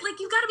gotta be kidding. Like,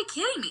 you gotta be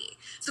kidding me.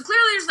 So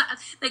clearly there's not,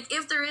 like,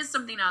 if there is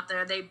something out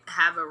there, they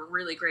have a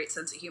really great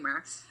sense of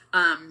humor.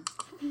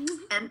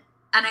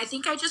 And I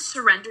think I just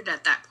surrendered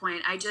at that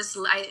point. I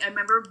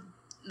remember,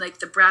 like,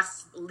 the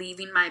breath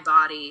leaving my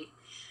body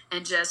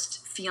and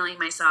just feeling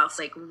myself,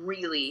 like,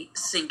 really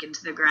sink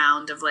into the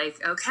ground of,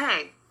 like,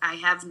 okay, I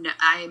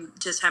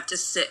just have to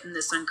sit in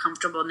this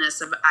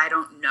uncomfortableness of, I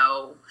don't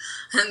know.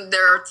 And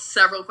there are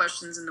several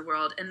questions in the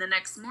world. And the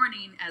next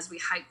morning, as we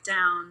hiked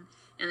down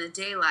in the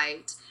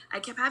daylight,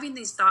 I kept having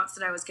these thoughts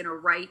that I was going to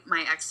write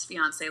my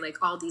ex-fiance,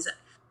 like, all these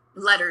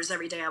letters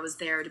every day I was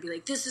there, to be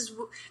like, this is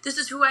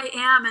who I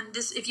am, and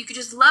this, if you could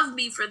just love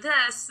me for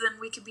this, then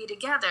we could be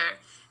together.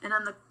 And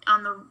on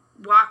the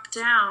walk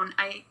down,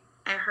 I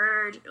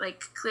heard,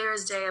 like, clear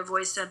as day, a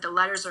voice said, the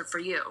letters are for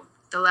you.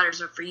 The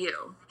letters are for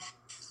you.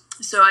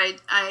 So I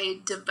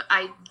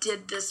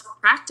did this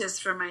practice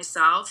for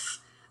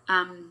myself,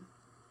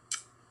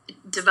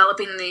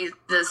 developing these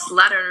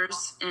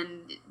letters,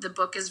 and the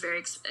book is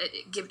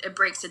it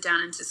breaks it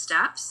down into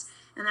steps.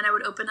 And then I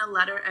would open a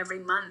letter every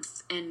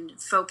month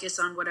and focus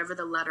on whatever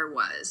the letter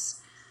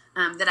was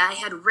that I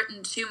had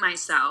written to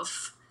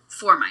myself,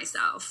 for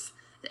myself,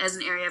 as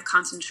an area of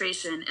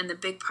concentration. And the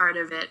big part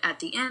of it at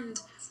the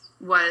end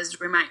was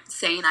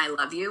saying I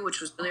love you,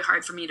 which was really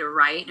hard for me to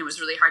write, and it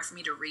was really hard for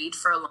me to read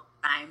for a long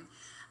time.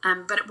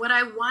 But what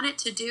I wanted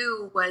to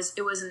do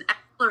it was an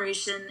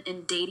exploration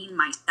in dating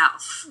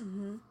myself.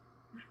 Mm-hmm.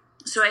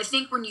 So I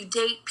think when you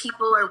date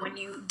people or when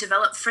you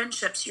develop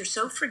friendships, you're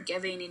so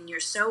forgiving and you're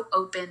so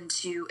open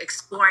to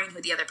exploring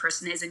who the other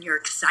person is, and you're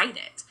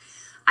excited.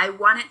 I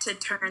wanted to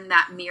turn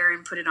that mirror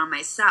and put it on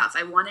myself.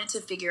 I wanted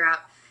to figure out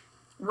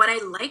what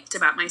I liked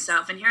about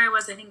myself. And here I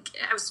was, I think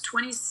I was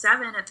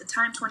 27 at the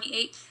time,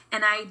 28,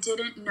 and I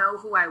didn't know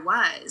who I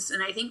was.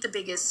 And I think the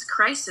biggest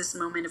crisis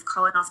moment of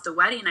calling off the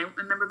wedding, I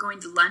remember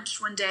going to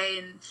lunch one day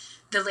and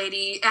the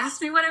lady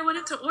asked me what I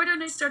wanted to order,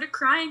 and I started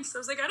crying. So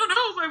I was like, I don't know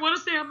if I want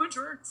a sandwich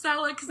or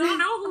salad because I don't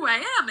know who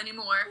I am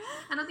anymore.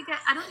 I don't think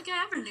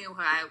I ever knew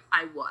who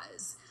I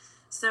was.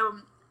 So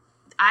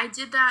I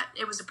did that.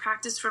 It was a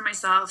practice for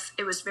myself.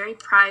 It was very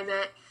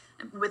private,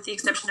 with the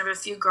exception of a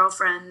few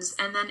girlfriends.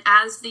 And then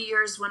as the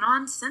years went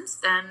on since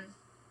then,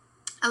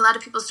 a lot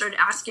of people started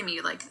asking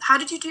me, like, how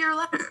did you do your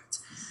letters?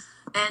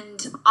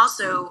 And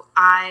also,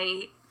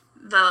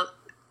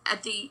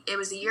 it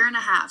was a year and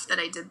a half that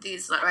I did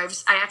these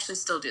letters. I actually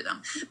still do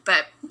them.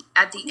 But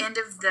at the end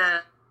of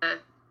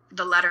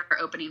the letter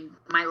opening,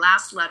 my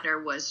last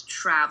letter was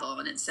travel.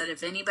 And it said,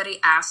 if anybody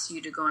asks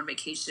you to go on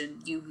vacation,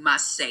 you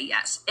must say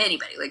yes.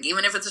 Anybody, like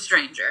even if it's a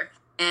stranger.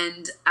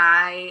 And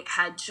I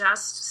had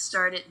just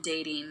started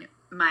dating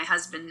my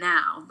husband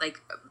now,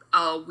 like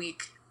a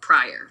week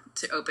prior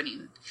to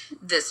opening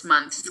this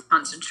month's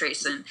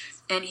concentration.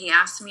 And he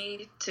asked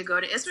me to go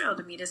to Israel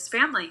to meet his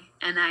family.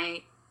 And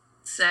I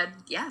said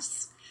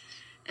yes.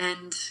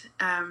 And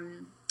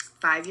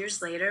 5 years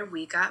later,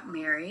 we got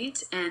married.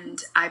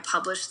 And I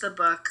published the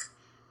book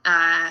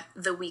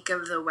the week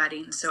of the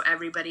wedding. So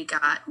everybody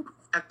got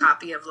a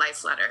copy of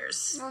Life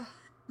Letters. Oh.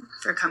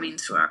 For coming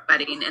to our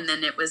wedding, and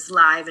then it was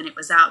live and it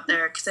was out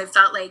there because I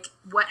felt like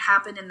what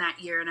happened in that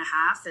year and a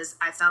half is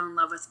I fell in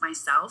love with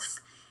myself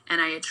and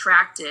I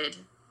attracted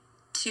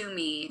to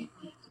me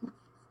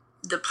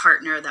the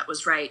partner that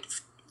was right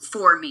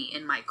for me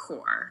in my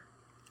core.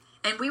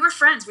 And we were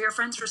friends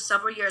for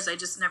several years. I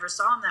just never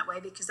saw him that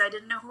way because I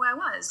didn't know who I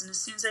was. And as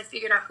soon as I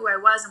figured out who I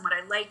was and what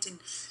I liked and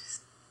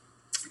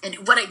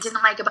what I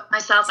didn't like about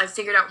myself, I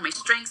figured out what my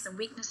strengths and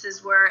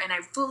weaknesses were, and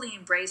I fully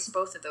embraced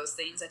both of those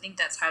things. I think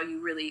that's how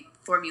you really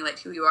formulate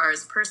who you are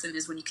as a person,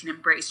 is when you can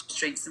embrace your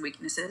strengths and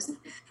weaknesses.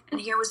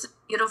 And here was a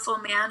beautiful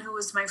man who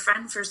was my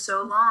friend for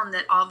so long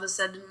that all of a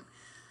sudden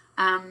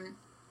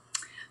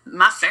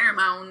my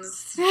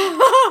pheromones did,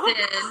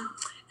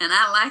 and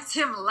I liked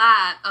him a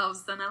lot. All of a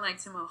sudden, I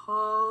liked him a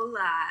whole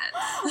lot.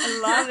 I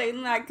love it,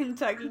 that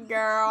Kentucky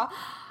girl.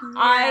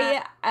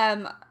 Yeah.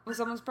 I was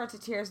almost brought to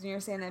tears when you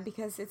were saying that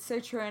because it's so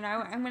true, and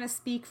I'm going to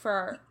speak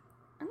for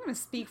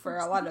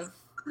a lot of.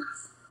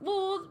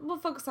 We'll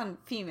focus on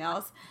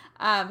females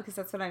because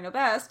that's what I know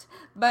best.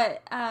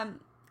 But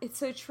it's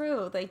so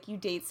true. Like, you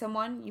date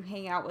someone, you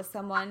hang out with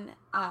someone,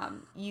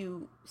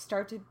 you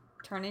start to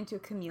turn into a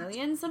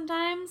chameleon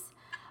sometimes.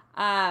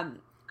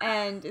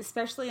 And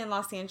especially in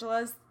Los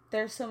Angeles,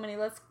 there's so many,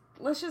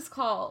 let's just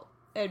call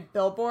it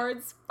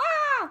billboards,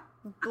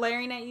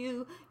 blaring at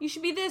you. You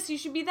should be this, you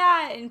should be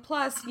that. And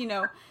plus,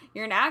 you're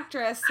an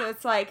actress. So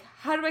it's like,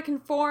 how do I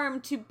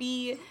conform to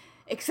be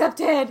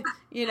accepted,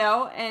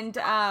 And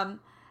on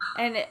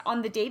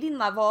the dating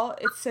level,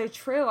 it's so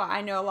true.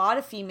 I know a lot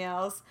of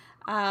females,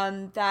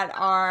 that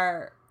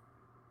are,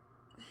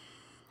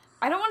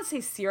 I don't want to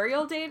say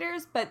serial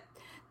daters, but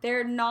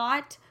they're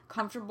not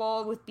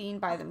comfortable with being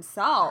by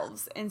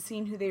themselves and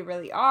seeing who they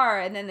really are,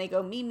 and then they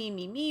go me,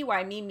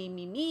 why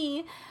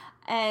me,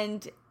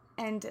 and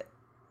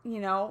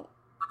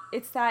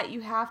it's that you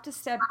have to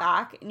step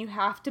back and you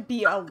have to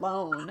be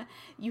alone.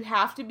 You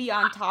have to be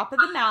on top of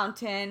the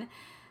mountain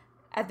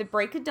at the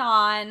break of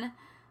dawn,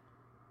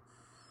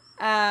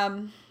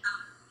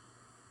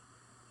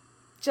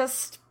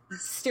 just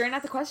staring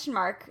at the question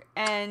mark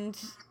and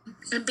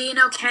being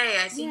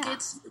okay. I think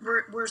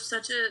we're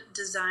such a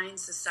designed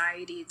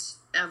society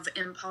of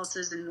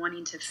impulses and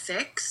wanting to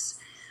fix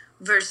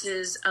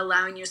versus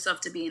allowing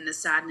yourself to be in the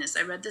sadness.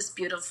 I read this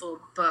beautiful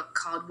book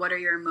called What Are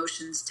Your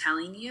Emotions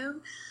Telling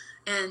You?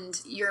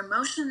 And your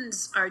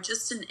emotions are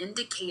just an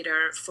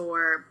indicator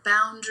for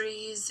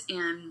boundaries,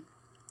 and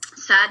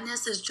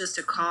sadness is just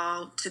a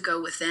call to go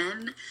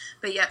within.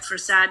 But yet for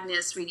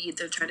sadness, we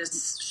either try to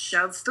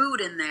shove food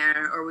in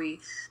there, or we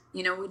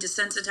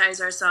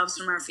desensitize ourselves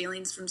from our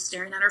feelings from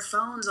staring at our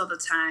phones all the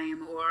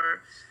time.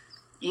 Or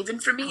even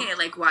for me,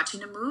 like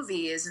watching a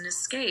movie is an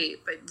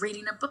escape. But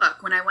reading a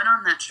book. When I went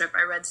on that trip,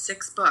 I read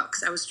 6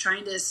 books. I was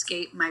trying to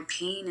escape my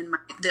pain and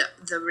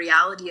the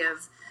reality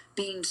of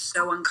being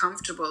so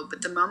uncomfortable.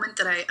 But the moment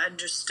that I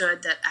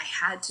understood that I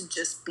had to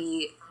just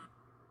be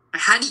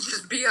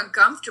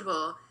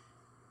uncomfortable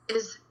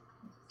is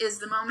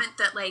the moment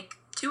that, like,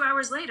 2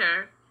 hours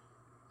later,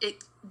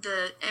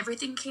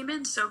 everything came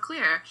in so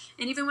clear.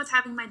 And even with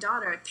having my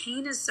daughter,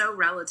 pain is so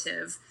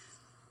relative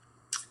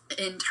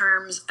in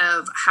terms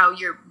of how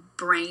your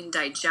brain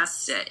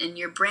digests it, and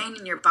your brain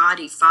and your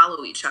body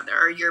follow each other,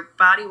 or your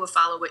body will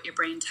follow what your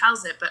brain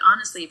tells it. But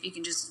honestly, if you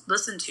can just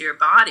listen to your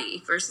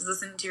body versus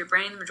listening to your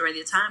brain the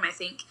majority of the time, I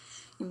think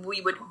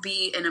we would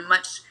be in a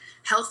much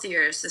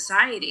healthier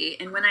society.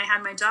 And when I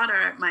had my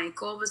daughter, my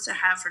goal was to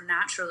have her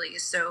naturally.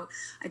 So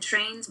I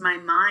trained my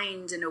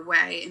mind in a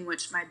way in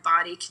which my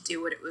body could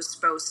do what it was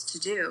supposed to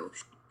do.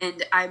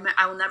 And I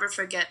will never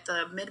forget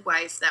the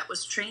midwife that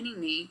was training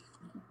me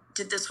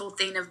did this whole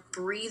thing of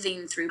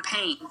breathing through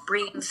pain,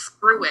 breathing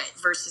through it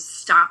versus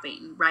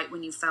stopping right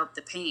when you felt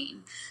the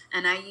pain.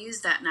 And I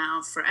use that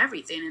now for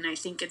everything. And I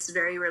think it's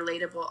very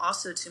relatable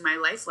also to my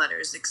Life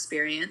Letters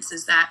experience,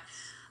 is that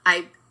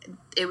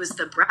it was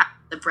the breath.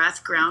 The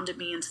breath grounded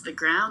me into the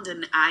ground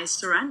and I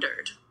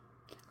surrendered.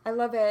 I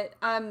love it.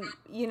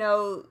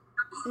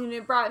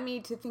 It brought me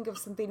to think of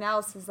something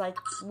else, is like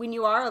when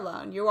you are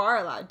alone, you are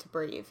allowed to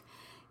breathe.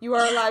 You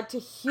are allowed to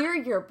hear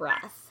your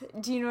breath.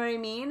 Do you know what I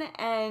mean?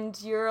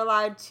 And you're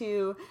allowed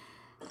to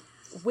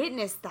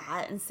witness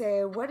that and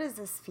say, what does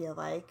this feel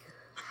like?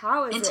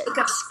 How is it? And take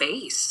up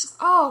space.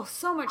 Oh,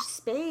 so much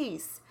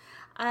space.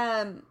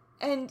 And,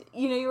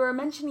 you were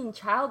mentioning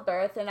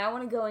childbirth, and I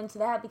want to go into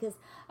that because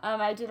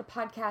I did a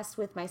podcast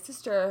with my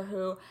sister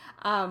who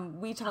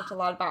we talked a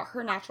lot about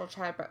her natural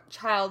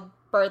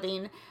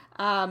childbirthing,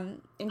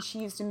 and she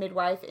used a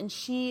midwife, and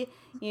she,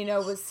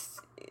 was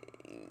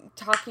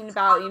talking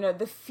about,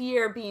 the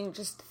fear being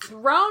just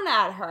thrown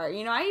at her.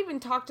 I even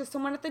talked to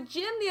someone at the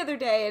gym the other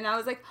day, and I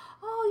was like,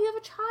 oh, you have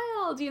a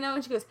child,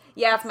 and she goes,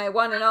 yeah, it's my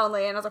one and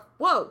only. And I was like,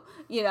 whoa,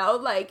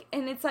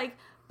 and it's like,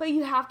 but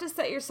you have to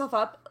set yourself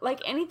up, like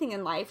anything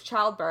in life,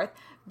 childbirth,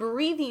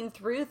 breathing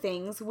through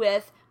things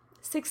with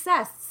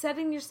success,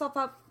 setting yourself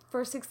up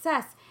for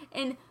success,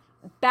 and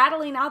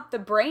battling out the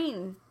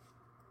brain.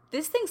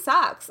 This thing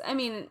sucks. I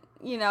mean,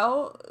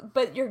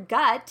 but your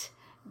gut,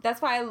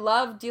 that's why I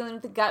love dealing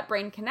with the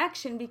gut-brain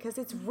connection, because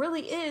it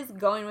really is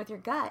going with your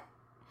gut.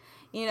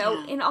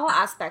 In all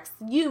aspects.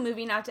 You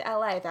moving out to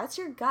LA, that's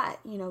your gut,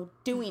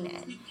 doing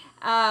it.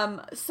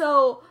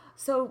 So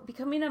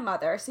becoming a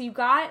mother. So you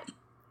got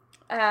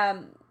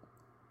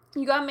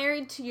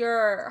married to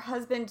your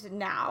husband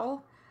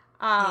now.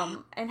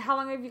 And how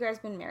long have you guys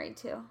been married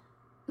to?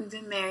 We've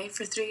been married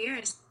for 3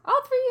 years.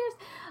 Oh, 3 years.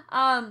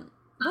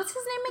 What's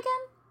his name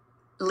again?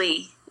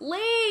 Lee.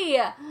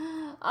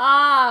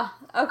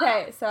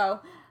 Okay.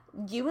 So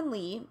you and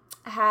Lee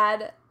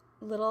had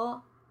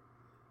little.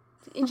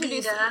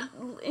 Introduce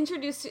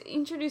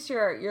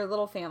your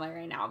little family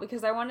right now,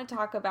 because I want to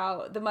talk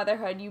about the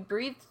motherhood. You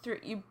breathed through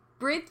it,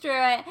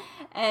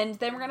 and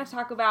then we're going to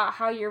talk about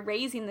how you're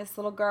raising this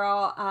little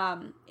girl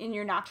in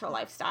your natural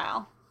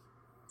lifestyle.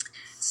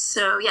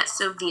 So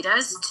Vida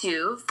is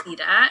 2,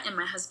 Vida, and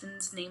my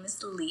husband's name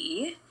is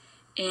Lee.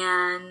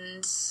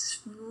 And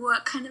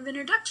what kind of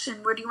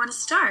introduction? Where do you want to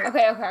start?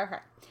 Okay.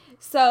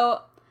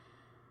 So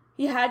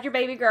you had your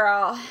baby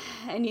girl,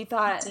 and you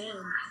thought,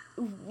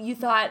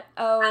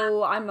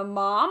 oh, I'm a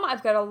mom,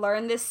 I've got to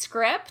learn this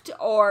script,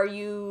 or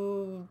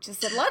you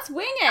just said, let's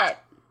wing it?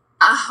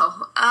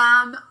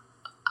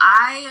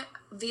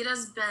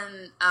 Vita's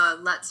been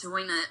let's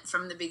wing it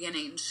from the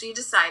beginning. She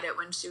decided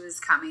when she was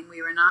coming.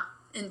 We were not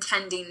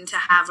intending to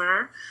have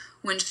her.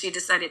 When she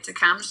decided to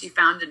come, she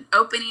found an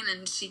opening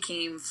and she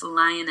came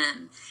flying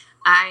in.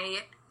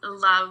 I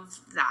love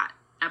that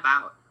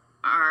about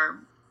our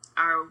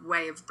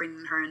way of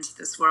bringing her into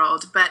this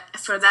world. But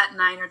for that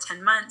 9 or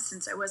 10 months,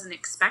 since I wasn't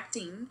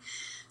expecting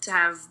to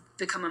have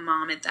become a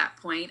mom at that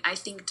point, I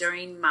think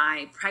during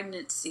my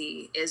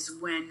pregnancy is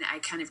when I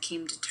kind of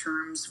came to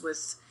terms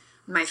with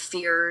my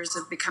fears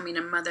of becoming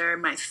a mother,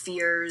 my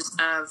fears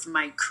of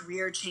my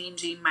career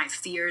changing, my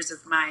fears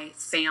of my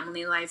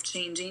family life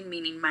changing,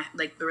 meaning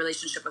the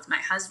relationship with my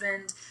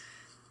husband,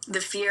 the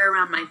fear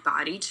around my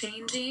body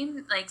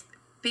changing,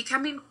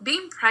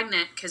 being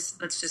pregnant, because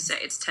let's just say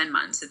it's 10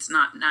 months, it's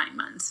not 9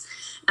 months.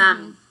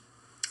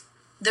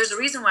 There's a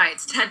reason why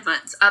it's 10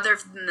 months, other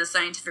than the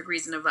scientific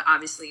reason of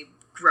obviously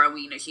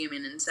growing a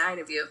human inside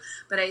of you.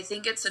 But I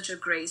think it's such a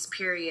grace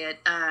period.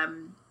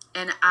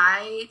 And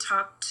I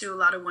talk to a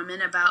lot of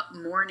women about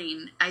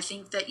mourning. I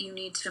think that you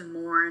need to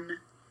mourn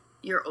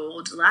your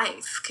old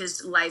life,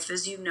 because life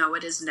as you know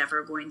it is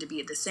never going to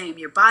be the same.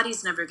 Your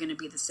body's never going to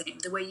be the same.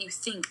 The way you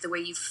think, the way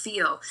you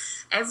feel,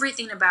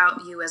 everything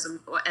about you as a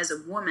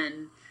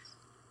woman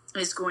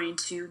is going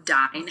to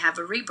die and have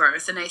a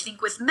rebirth. And I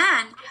think with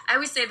men, I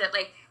always say that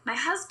my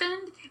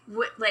husband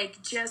would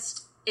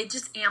it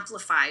just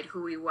amplified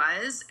who he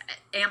was,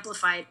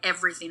 amplified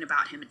everything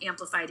about him. It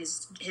amplified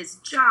his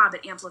job.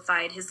 It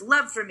amplified his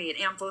love for me. It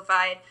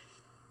amplified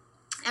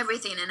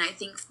everything. And I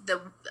think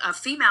the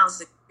female's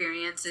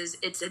experience is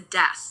it's a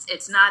death.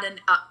 It's not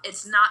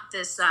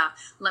this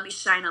let me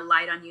shine a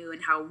light on you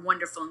and how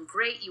wonderful and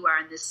great you are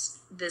in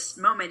this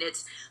moment.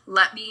 It's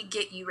let me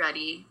get you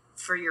ready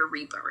for your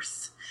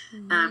rebirth.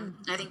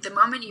 I think the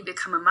moment you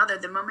become a mother,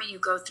 the moment you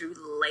go through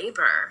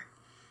labor,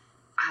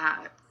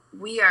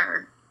 we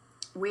are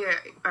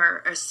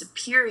a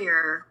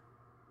superior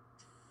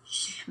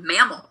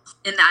mammal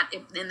in that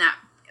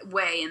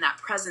way, in that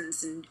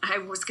presence. And I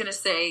was going to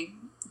say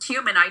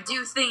human. I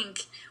do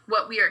think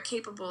what we are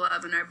capable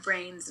of in our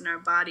brains and our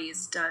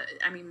bodies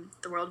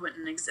the world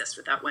wouldn't exist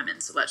without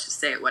women. So let's just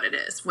say it what it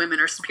is. Women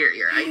are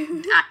superior.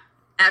 I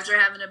after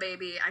having a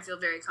baby, I feel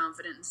very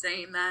confident in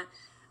saying that.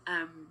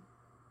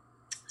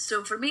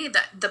 So for me,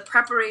 the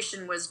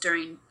preparation was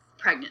during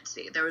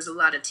pregnancy. There was a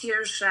lot of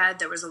tears shed.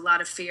 There was a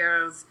lot of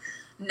fear of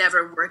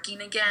never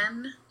working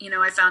again.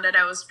 I found out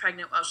I was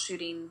pregnant while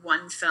shooting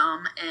one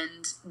film,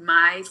 and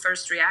my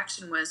first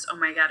reaction was, oh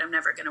my God, I'm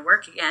never going to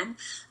work again.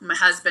 And my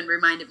husband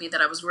reminded me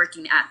that I was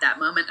working at that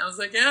moment. I was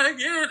like, yeah,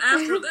 again,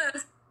 after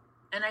this.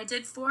 And I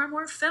did 4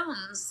 more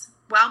films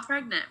while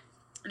pregnant.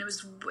 And it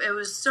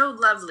was so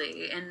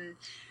lovely. And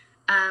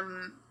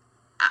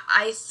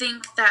I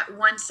think that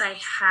once I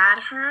had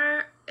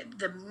her,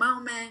 the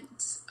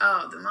moment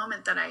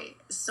that I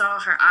saw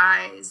her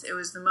eyes, it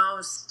was the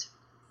most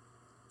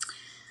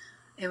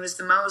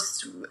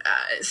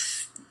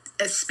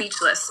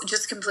speechless,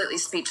 just completely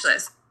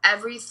speechless.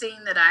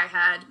 Everything that I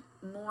had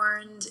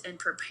mourned and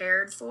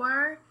prepared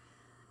for,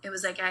 it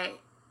was like I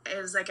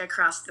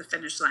crossed the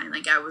finish line.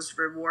 Like I was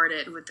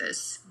rewarded with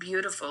this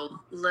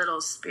beautiful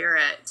little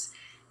spirit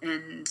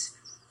and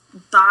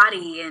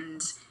body,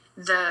 and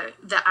the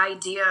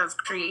idea of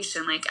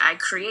creation. Like I'm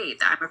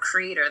a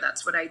creator.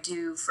 That's what I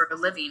do for a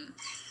living.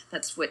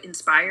 That's what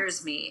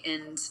inspires me.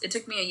 And it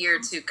took me a year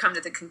to come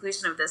to the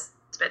conclusion of this,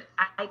 but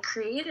I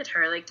created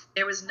her. Like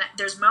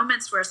there's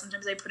moments where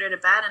sometimes I put her to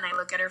bed and I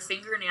look at her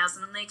fingernails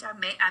and I'm like, I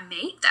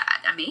made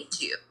that. I made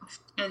you.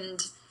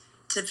 And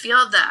to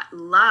feel that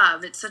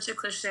love, it's such a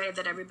cliche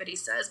that everybody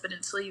says, but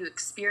until you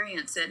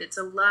experience it, it's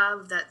a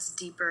love that's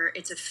deeper.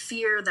 It's a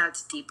fear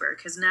that's deeper,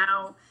 because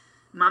now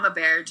Mama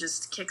Bear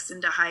just kicks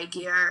into high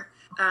gear.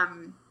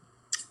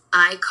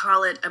 I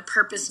call it a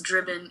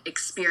purpose-driven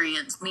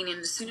experience, meaning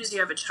as soon as you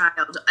have a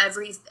child,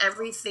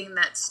 everything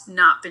that's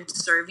not been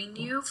serving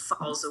you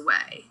falls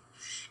away.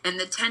 And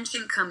the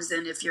tension comes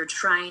in if you're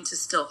trying to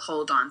still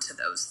hold on to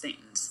those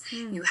things.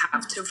 You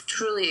have to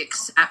truly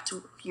accept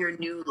your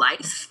new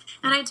life.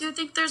 And I do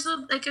think there's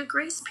a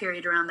grace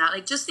period around that.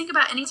 Like, just think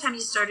about anytime you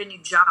start a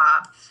new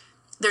job,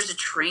 there's a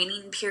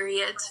training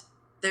period.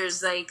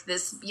 There's like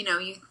this, you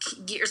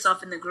get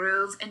yourself in the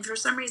groove. And for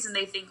some reason,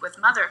 they think with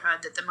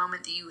motherhood that the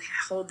moment that you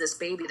hold this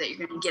baby that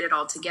you're going to get it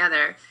all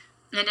together.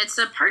 And it's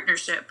a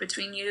partnership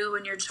between you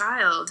and your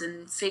child,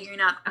 and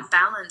figuring out that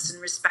balance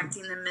and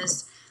respecting them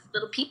as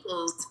little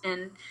peoples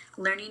and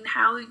learning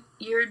how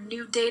your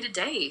new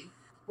day-to-day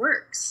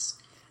works.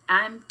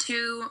 I'm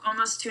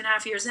almost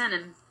 2.5 years in,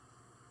 and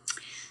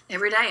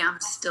every day I'm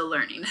still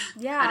learning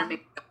how to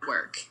make it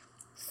work.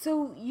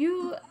 So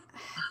you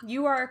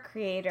are a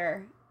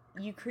creator.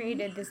 You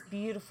created this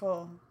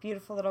beautiful,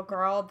 beautiful little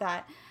girl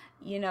that,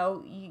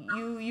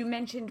 you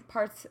mentioned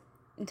parts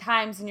and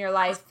times in your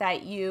life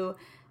that you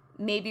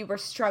maybe were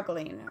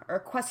struggling or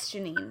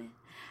questioning.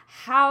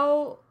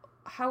 How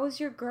was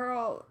your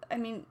girl? I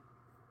mean,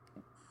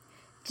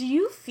 do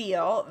you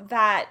feel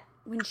that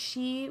when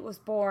she was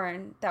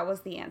born, that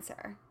was the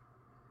answer?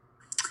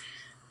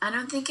 I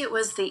don't think it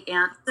was the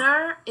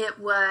answer. It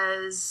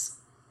was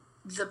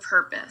the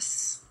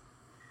purpose.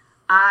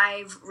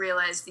 I've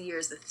realized the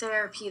years of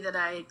therapy that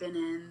I had been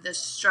in, the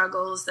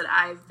struggles that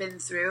I've been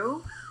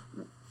through,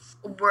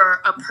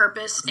 were a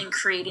purpose in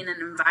creating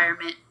an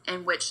environment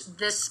in which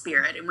this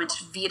spirit, in which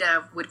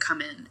Vita would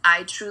come in.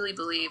 I truly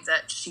believe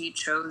that she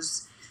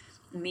chose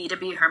me to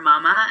be her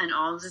mama, and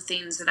all of the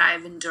things that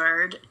I've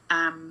endured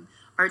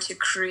are to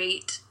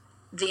create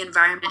the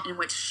environment in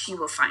which she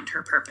will find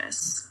her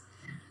purpose.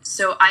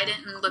 So I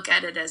didn't look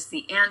at it as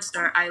the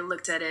answer. I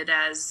looked at it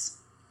as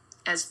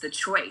the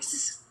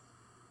choice.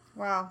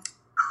 Wow.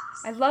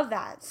 I love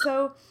that.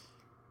 So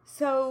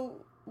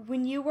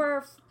when you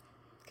were,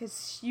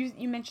 because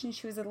you mentioned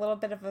she was a little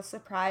bit of a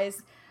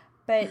surprise,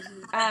 but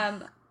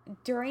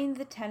during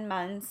the 10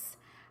 months,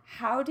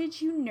 how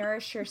did you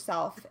nourish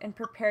yourself and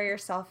prepare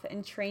yourself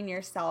and train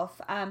yourself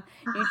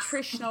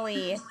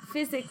nutritionally,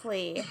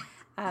 physically?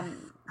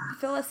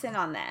 Fill us in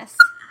on this.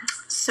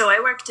 So I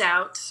worked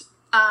out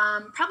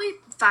probably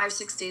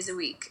 5-6 days a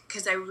week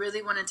because I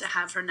really wanted to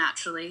have her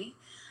naturally.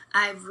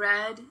 I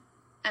read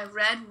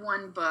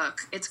one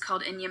book. It's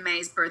called Inya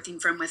May's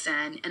Birthing from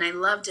Within, and I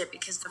loved it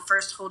because the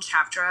first whole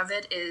chapter of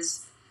it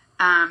is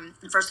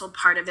the first whole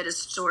part of it is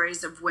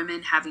stories of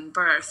women having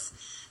birth.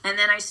 And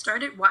then I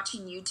started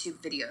watching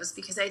YouTube videos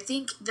because I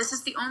think this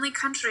is the only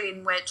country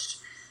in which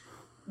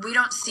we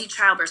don't see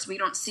childbirth. We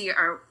don't see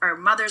our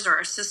mothers or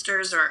our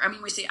sisters,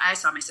 I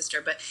saw my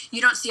sister, but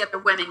you don't see other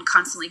women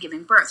constantly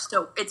giving birth.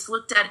 So it's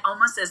looked at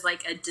almost as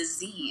like a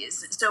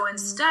disease. So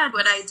instead,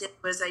 what I did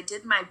was I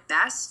did my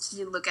best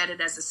to look at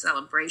it as a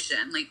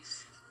celebration. Like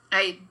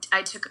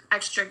I took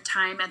extra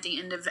time at the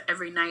end of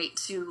every night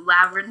to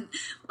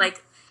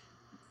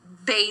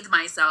bathe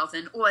myself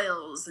in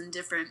oils and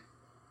different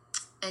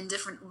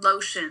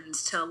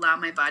lotions to allow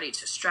my body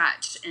to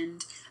stretch.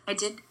 And I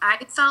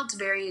felt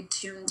very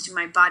attuned to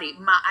my body.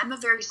 I'm a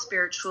very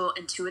spiritual,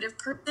 intuitive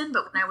person,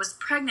 but when I was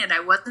pregnant, I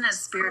wasn't as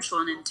spiritual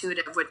and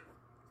intuitive, which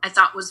I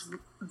thought was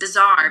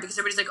bizarre because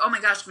everybody's like, oh my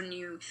gosh, when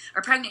you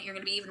are pregnant, you're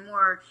going to be even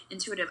more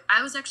intuitive.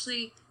 I was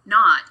actually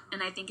not.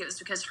 And I think it was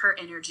because her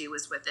energy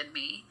was within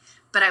me,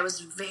 but I was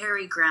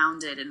very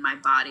grounded in my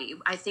body.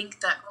 I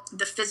think that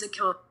the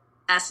physical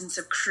essence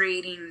of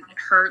creating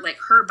her, like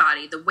her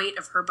body, the weight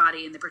of her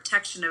body and the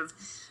protection of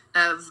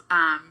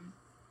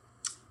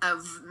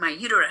my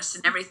uterus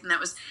and everything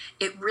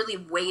it really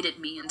weighted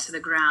me into the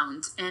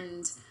ground.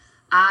 And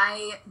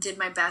I did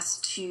my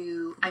best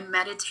I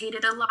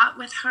meditated a lot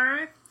with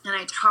her, and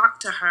I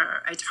talked to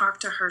her. I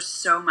talked to her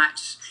so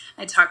much.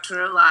 I talked to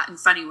her a lot in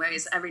funny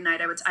ways. Every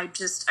night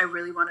I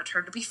really wanted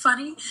her to be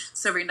funny.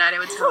 So every night I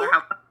would tell her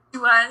how funny she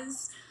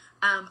was.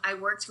 I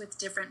worked with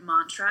different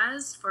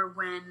mantras for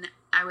when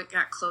I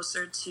got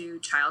closer to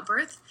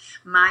childbirth.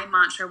 My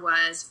mantra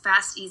was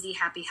fast, easy,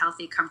 happy,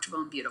 healthy, comfortable,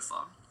 and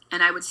beautiful.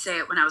 And I would say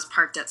it when I was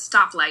parked at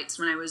stoplights,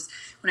 when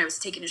I was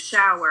taking a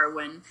shower,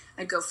 when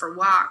I'd go for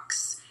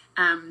walks.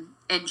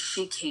 And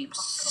she came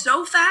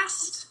so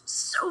fast.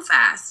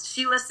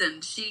 She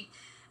listened.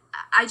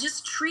 I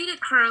just treated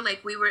her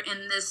like we were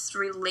in this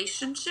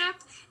relationship,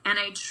 and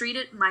I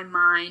treated my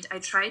mind. I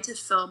tried to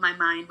fill my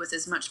mind with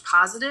as much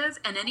positive,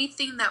 and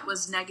anything that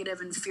was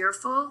negative and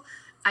fearful,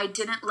 I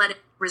didn't let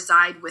it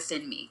reside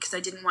within me because I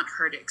didn't want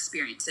her to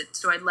experience it.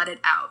 So I let it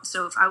out.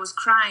 So if I was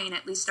crying,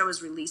 at least I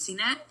was releasing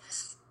it.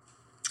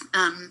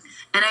 And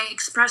I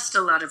expressed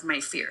a lot of my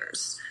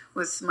fears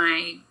with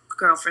my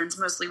girlfriends,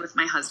 mostly with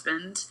my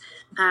husband.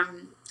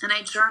 And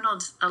I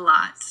journaled a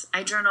lot.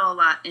 I journal a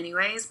lot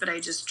anyways, but I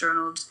just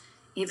journaled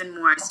even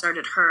more. I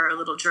started her a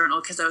little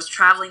journal because I was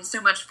traveling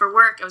so much for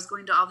work. I was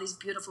going to all these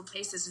beautiful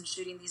places and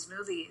shooting these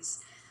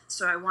movies.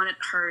 So I wanted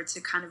her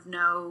to kind of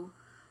know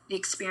the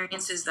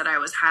experiences that I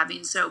was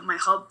having. So my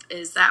hope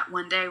is that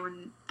one day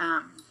when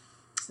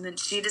then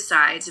she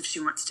decides if she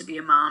wants to be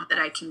a mom, that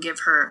I can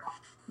give her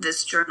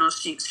this journal.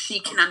 She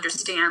can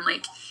understand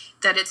like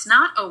that it's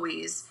not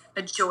always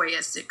a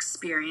joyous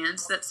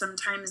experience, that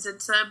sometimes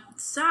it's a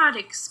sad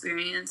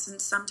experience, and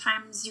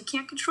sometimes you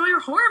can't control your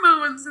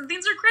hormones and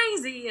things are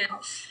crazy. And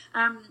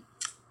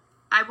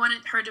I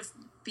wanted her to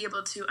be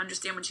able to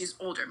understand when she's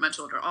older, much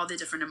older, all the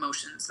different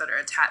emotions that are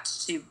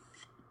attached to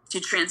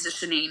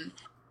transitioning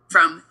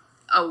from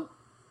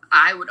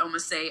I would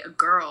almost say a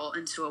girl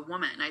into a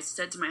woman. I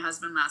said to my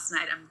husband last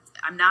night,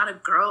 I'm not a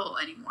girl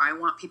anymore. I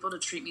want people to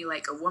treat me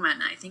like a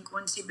woman. I think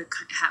once you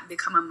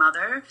become a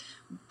mother,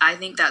 I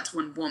think that's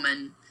when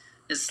woman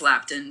is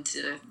slapped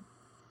into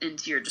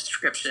your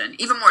description,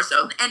 even more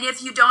so. And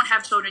if you don't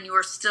have children, you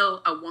are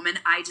still a woman.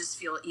 I just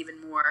feel even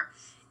more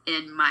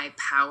in my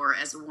power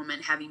as a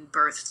woman, having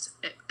birthed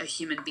a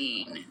human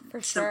being.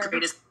 For sure. It's the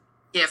greatest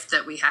gift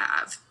that we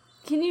have.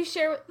 Can you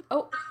share?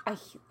 I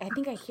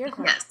think I hear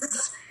her.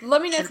 Yes.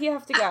 Let me know if you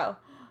have to go.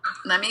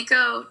 Let me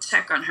go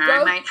check on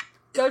her.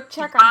 Go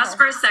check on her. Pause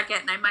for a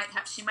second, and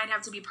she might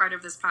have to be part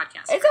of this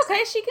podcast. It's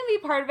okay. She can be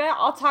part of it.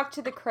 I'll talk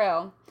to the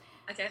crew.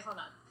 Okay, hold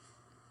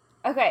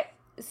on. Okay,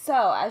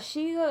 so as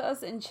she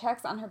goes and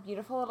checks on her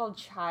beautiful little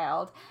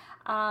child,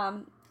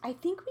 I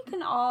think we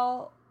can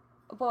all.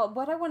 Well,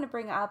 what I want to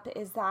bring up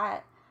is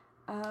that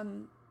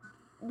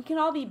we can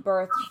all be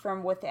birthed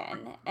from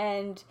within,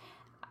 and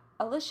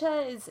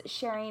Alicia is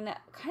sharing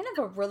kind of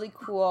a really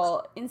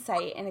cool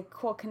insight and a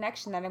cool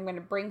connection that I'm going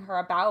to bring her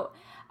about,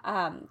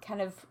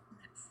 kind of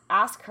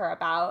ask her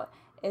about,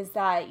 is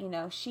that,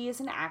 she is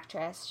an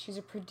actress, she's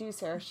a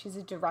producer, she's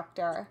a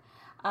director,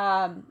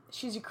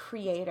 she's a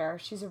creator,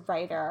 she's a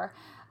writer,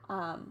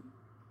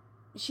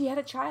 she had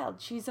a child,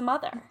 she's a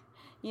mother,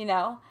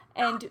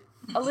 and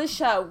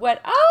Alicia went,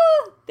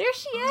 there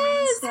she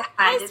is!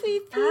 Hi,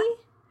 sweet pea!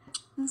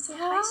 Say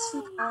hi,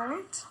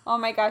 sweetheart. Oh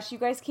my gosh, you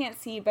guys can't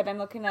see, but I'm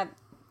looking at.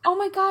 Oh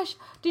my gosh,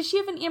 does she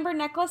have an amber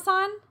necklace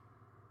on?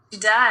 She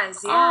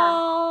does, yeah.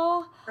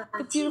 Oh,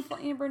 the beautiful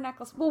amber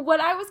necklace. Well, what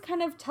I was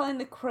kind of telling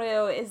the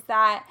crew is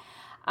that,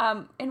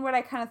 and what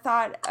I kind of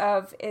thought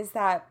of is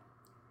that,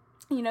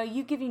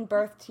 you giving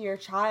birth to your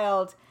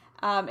child,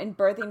 and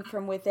birthing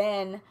from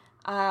within,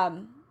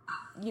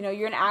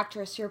 you're an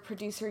actress, you're a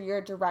producer, you're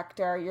a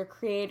director, you're a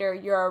creator,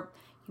 you're,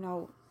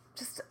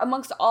 just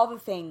amongst all the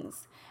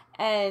things.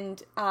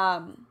 And,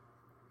 gosh,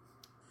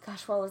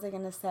 what was I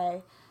going to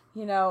say?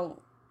 Birthing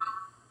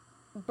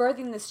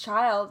this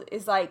child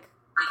is like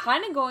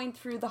kind of going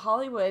through the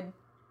Hollywood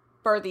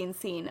birthing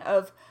scene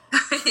of,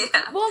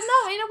 yeah. Well,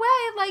 no, in a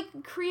way,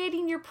 like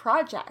creating your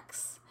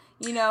projects,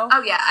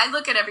 Oh, yeah. I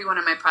look at every one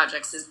of my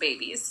projects as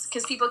babies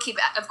because people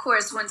of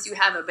course, once you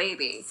have a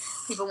baby,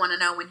 people want to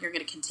know when you're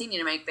going to continue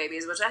to make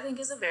babies, which I think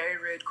is a very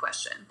rude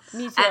question.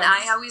 Me too. And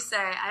I always say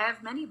I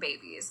have many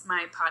babies.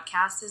 My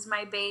podcast is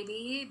my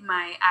baby.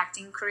 My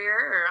acting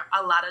career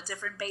are a lot of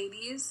different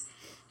babies.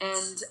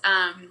 And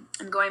I'm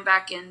going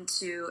back I'm going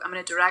to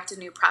direct a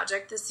new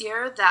project this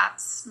year.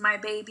 That's my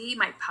baby.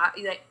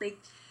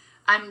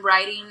 I'm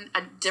writing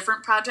a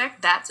different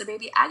project. That's a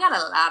baby. I got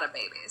a lot of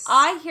babies.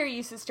 I hear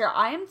you, sister.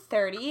 I am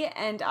 30,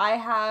 and I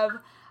have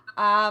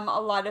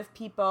a lot of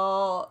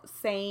people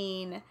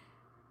saying,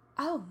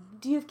 "Oh,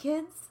 do you have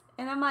kids?"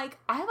 And I'm like,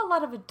 I have a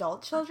lot of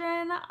adult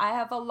children. I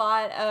have a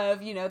lot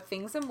of,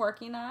 things I'm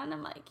working on.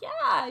 I'm like, yeah,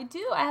 I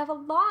do. I have a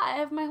lot. I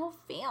have my whole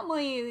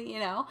family,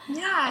 Yeah.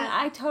 And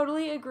I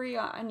totally agree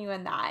on you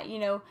in that.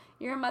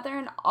 You're a mother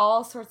in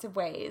all sorts of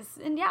ways.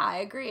 And yeah, I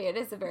agree. It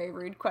is a very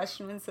rude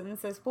question when someone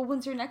says, well,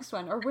 when's your next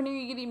one? Or when are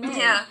you getting married?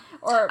 Yeah.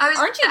 Or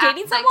aren't you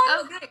dating someone?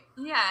 Oh, great.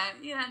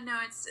 Yeah, no,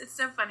 it's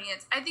so funny.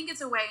 I think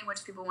it's a way in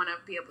which people want to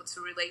be able to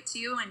relate to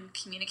you and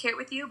communicate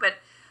with you, but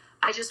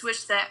I just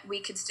wish that we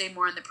could stay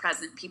more in the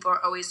present. People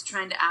are always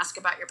trying to ask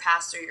about your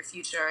past or your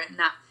future, and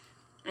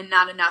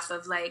not enough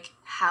of like,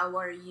 how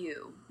are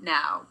you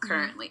now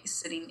currently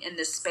sitting in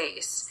this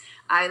space?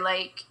 I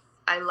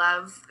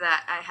love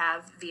that I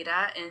have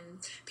Vita, and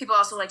people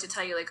also like to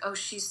tell you like, oh,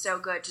 she's so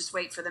good, just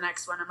wait for the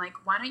next one. I'm like,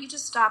 why don't you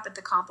just stop at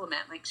the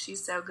compliment? Like,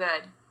 she's so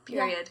good,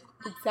 period.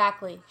 Yeah,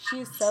 exactly.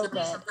 She's so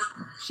good.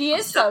 She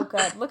is so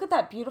good. Look at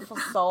that beautiful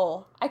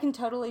soul. I can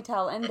totally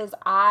tell in those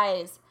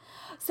eyes.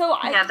 So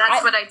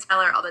that's what I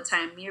tell her all the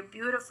time. You're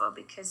beautiful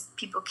because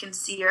people can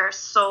see your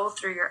soul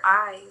through your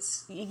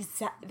eyes.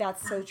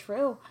 That's so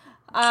true.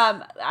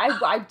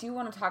 I do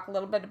want to talk a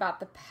little bit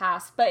about the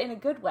past, but in a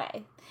good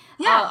way.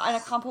 Yeah.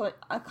 An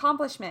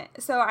accomplishment.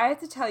 So I have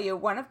to tell you,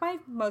 one of my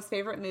most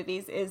favorite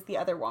movies is The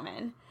Other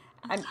Woman.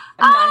 I'm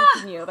not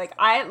kidding you. Like,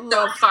 I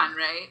love... So fun,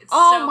 right?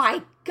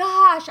 My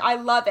gosh, I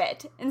love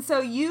it. And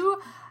so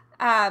you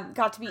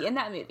got to be in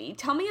that movie.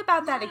 Tell me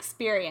about that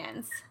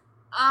experience.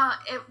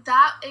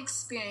 That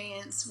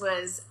experience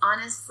was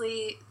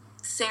honestly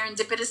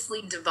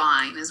serendipitously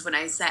divine, is what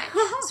I say.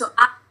 So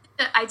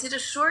I did a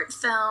short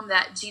film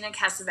that Gina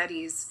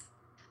Cassavetes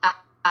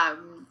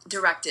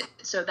directed.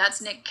 So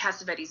that's Nick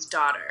Cassavetes'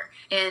 daughter,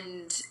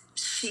 and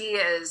she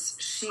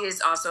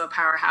is also a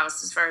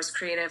powerhouse as far as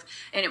creative.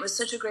 And it was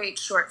such a great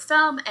short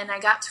film, and I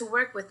got to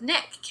work with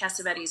Nick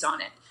Cassavetes on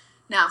it.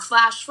 Now,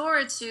 flash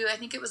forward to, I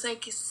think it was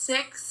like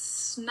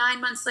 9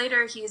 months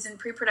later, he's in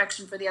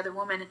pre-production for The Other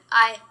Woman.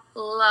 I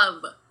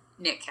love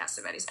Nick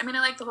Cassavetes. I mean, I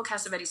like the whole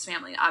Cassavetes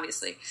family,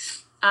 obviously.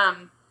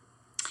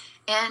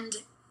 And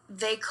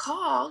they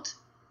called.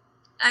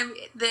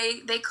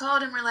 They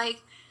called and were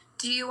like,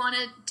 "Do you want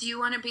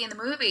to be in the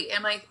movie?"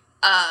 I'm like,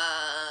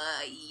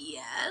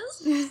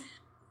 yes.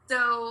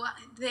 So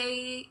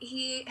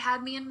he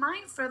had me in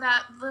mind for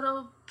that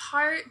little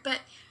part,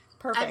 but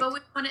perfect. I've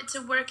always wanted to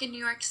work in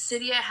New York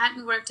City. I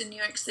hadn't worked in New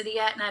York City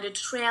yet, and I had a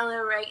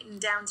trailer right in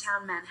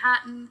downtown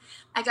Manhattan.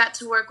 I got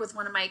to work with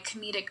one of my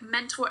comedic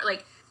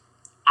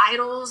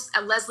idols,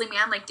 Leslie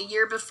Mann. Like the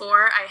year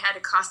before, I had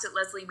accosted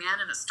Leslie Mann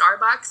in a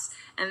Starbucks,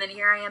 and then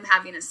here I am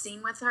having a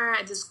scene with her. I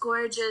had this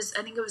gorgeous,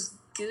 I think it was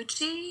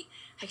Gucci.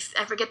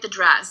 I forget the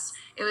dress.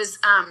 It was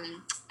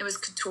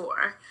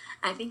couture.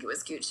 I think it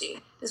was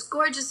Gucci. This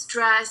gorgeous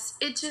dress.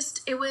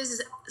 It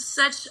was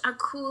such a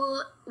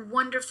cool,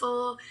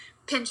 wonderful,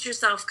 pinch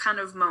yourself kind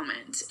of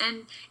moment,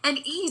 and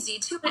easy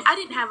too. I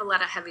didn't have a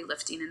lot of heavy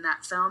lifting in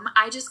that film.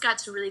 I just got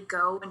to really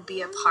go and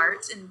be a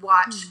part and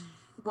watch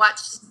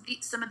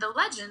some of the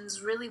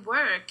legends really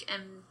work.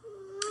 And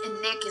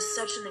Nick is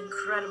such an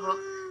incredible.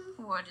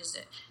 What is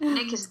it?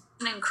 Nick is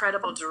an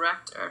incredible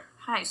director.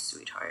 Hi,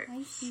 sweetheart.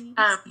 Hi, sweet.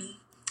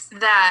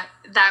 That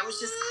was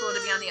just cool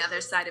to be on the other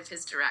side of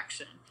his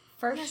direction.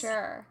 For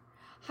sure.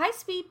 Hi,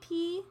 sweet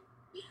pea.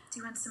 Do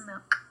you want some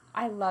milk?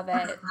 I love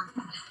it.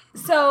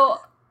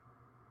 So,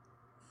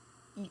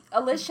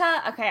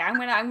 Alicia, okay, I'm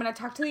gonna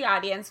talk to the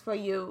don't while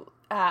you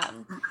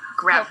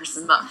grab her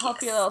some milk.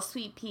 Help your little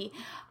sweet pea.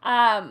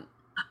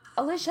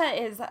 Alicia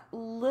is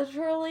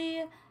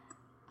literally,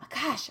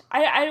 gosh,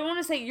 I don't want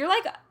to say you're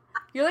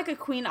like a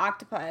queen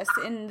octopus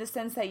in the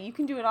sense that you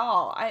can do it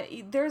all.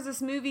 There's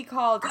this movie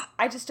called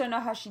I Just Don't Know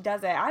How She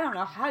Does It. I don't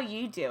know how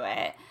you do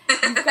it.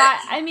 You've got,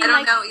 I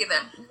don't know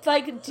either.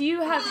 Like, do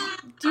you have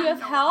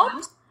help?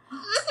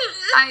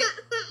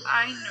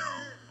 I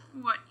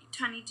know. What,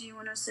 honey? Do you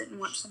want to sit and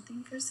watch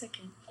something for a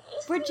second?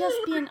 We're just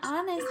being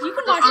honest. You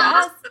can watch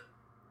us.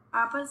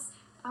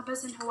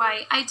 Abba's in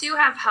Hawaii. I do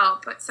have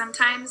help, but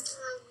sometimes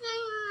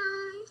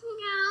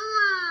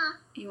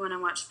you want to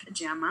watch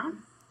Pajama.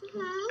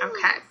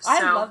 Okay, so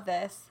I love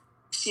this.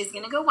 She's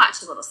gonna go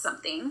watch a little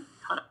something.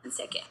 Hold on a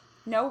second.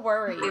 No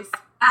worries.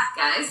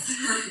 Guys.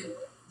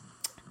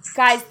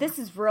 Guys, this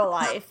is real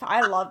life. I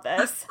love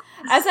this.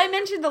 As I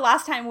mentioned the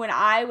last time when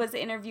I was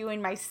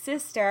interviewing my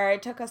sister,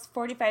 it took us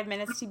 45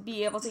 minutes to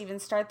be able to even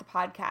start the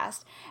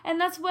podcast. And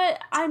that's what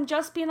I'm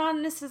Just Being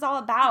Honest is all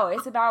about.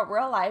 It's about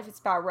real life. It's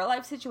about real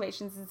life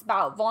situations. It's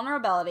about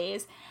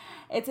vulnerabilities.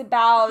 It's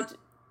about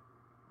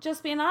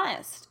just being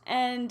honest.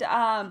 And,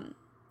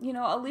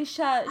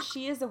 Alicia,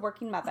 she is a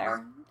working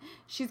mother.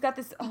 She's got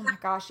this, oh my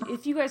gosh,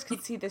 if you guys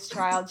could see this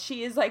child,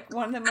 she is like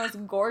one of the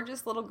most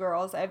gorgeous little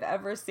girls I've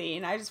ever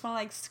seen. I just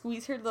want to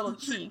squeeze her little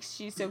cheeks.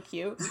 She's so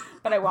cute,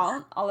 but I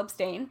won't. I'll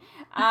abstain.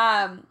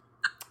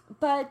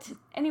 But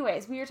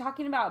anyways, we were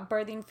talking about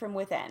birthing from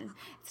within.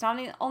 It's not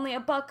only a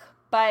book,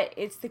 but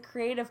it's the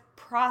creative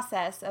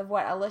process of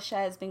what Alicia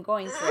has been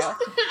going through.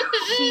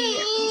 She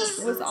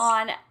was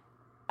on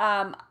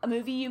a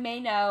movie you may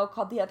know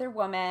called The Other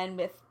Woman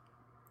with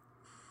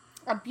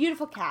a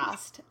beautiful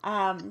cast.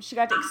 She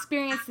got to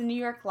experience the New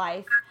York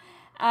life.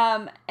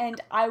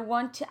 And I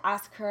want to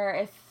ask her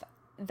if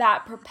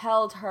that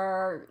propelled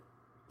her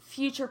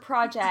future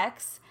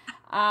projects,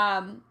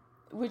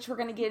 which we're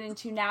going to get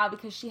into now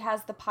because she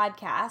has the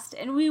podcast.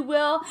 And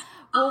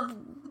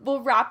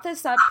we'll wrap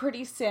this up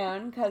pretty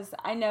soon because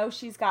I know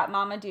she's got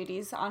mama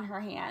duties on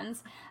her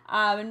hands.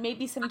 And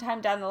maybe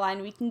sometime down the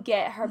line we can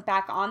get her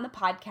back on the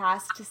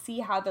podcast to see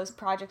how those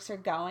projects are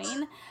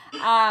going.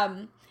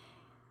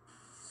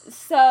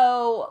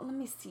 So let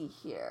me see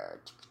here.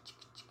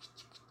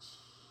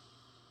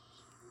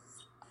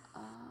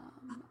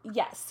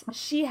 Yes,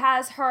 she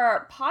has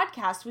her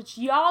podcast, which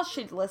y'all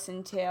should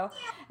listen to.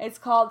 It's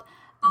called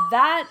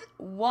That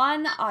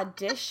One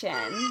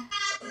Audition.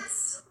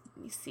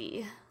 Let me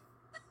see.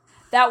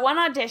 That One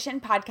Audition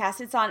podcast.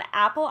 It's on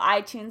Apple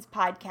iTunes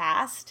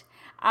podcast.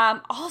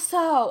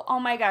 Also, oh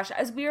my gosh,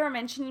 as we were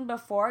mentioning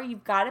before,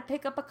 you've got to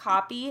pick up a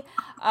copy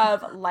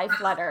of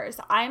Life Letters.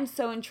 I'm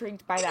so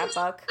intrigued by that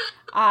book.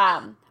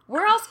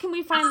 Where else can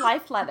we find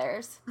Life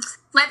Letters?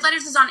 Life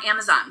Letters is on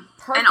Amazon.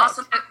 Perfect. And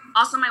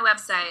also my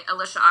website,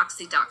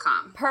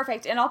 aliciaoxy.com.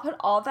 Perfect. And I'll put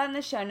all that in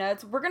the show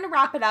notes. We're going to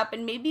wrap it up,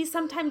 and maybe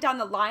sometime down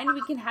the line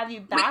we can have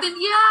you back.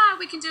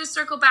 We can do a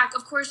circle back.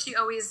 Of course, you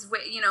always,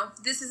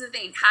 this is the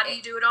thing. How do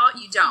you do it all?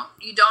 You don't.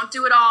 You don't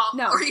do it all,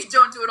 or you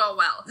don't do it all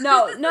well.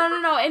 No.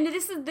 And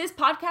this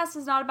podcast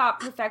is not about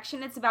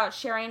perfection. It's about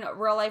sharing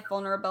real-life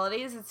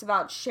vulnerabilities. It's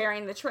about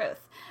sharing the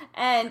truth.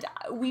 And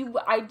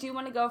I do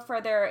want to go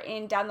further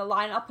in down the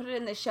line. I'll put it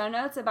in the show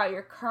notes about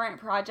your current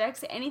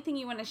projects. Anything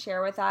you want to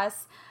share with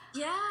us?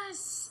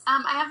 Yes.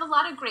 I have a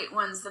lot of great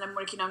ones that I'm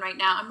working on right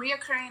now. I'm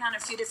reoccurring on a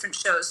few different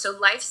shows. So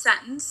Life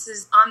Sentence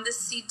is on the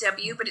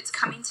CW, but it's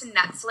coming to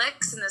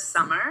Netflix in the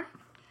summer.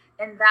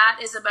 And that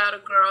is about a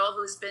girl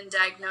who's been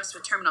diagnosed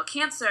with terminal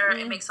cancer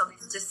and makes all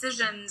these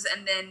decisions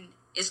and then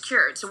is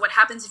cured. So what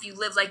happens if you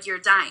live like you're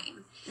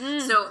dying?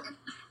 So,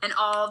 and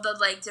all the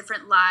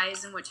different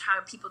lies in which how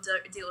people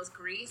deal with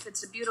grief.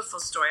 It's a beautiful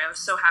story. I was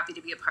so happy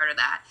to be a part of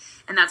that.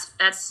 And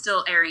that's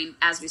still airing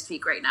as we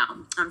speak right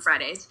now on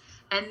Fridays.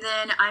 And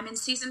then I'm in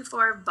season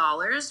 4 of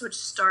Ballers, which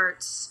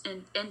starts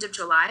in end of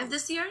July of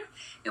this year.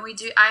 And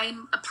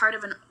I'm a part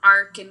of an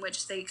arc in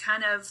which they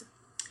kind of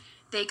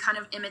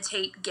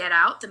imitate Get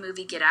Out, the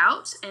movie Get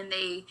Out, and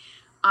they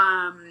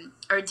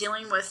are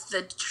dealing with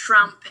the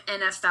Trump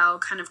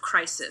NFL kind of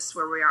crisis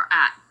where we are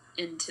at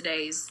in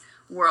today's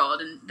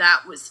world. And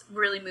that was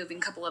really moving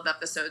couple of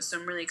episodes, so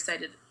I'm really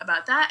excited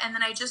about that. And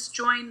then I just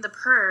joined The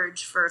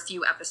Purge for a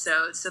few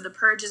episodes. So The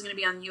Purge is going to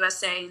be on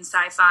USA and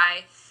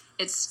Sci-Fi.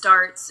 It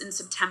starts in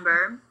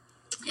September.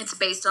 It's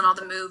based on all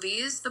the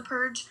movies,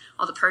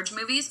 all the Purge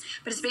movies,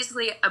 but it's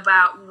basically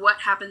about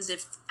what happens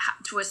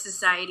to a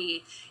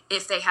society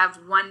if they have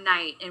one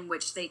night in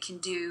which they can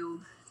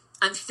do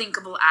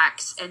unthinkable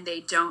acts and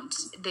they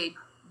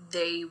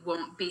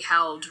won't be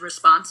held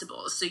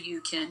responsible. So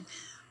you can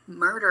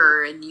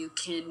murder and you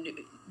can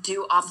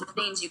do awful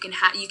things. You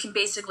can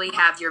basically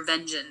have your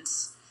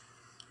vengeance,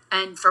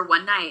 and for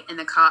one night, and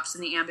the cops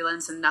and the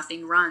ambulance and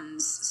nothing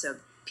runs. So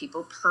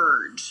people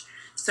purge.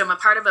 So I'm a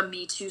part of a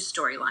Me Too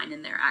storyline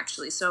in there,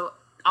 actually. So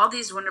all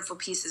these wonderful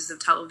pieces of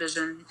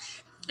television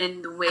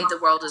and the way the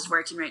world is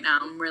working right now,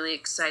 I'm really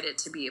excited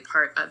to be a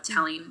part of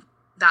telling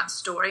that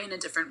story in a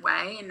different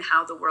way and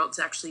how the world's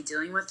actually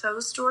dealing with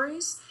those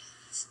stories.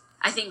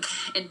 I think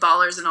in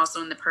Ballers and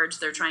also in The Purge,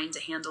 they're trying to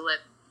handle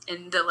it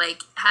in the,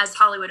 as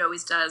Hollywood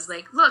always does,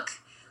 look,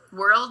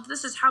 world,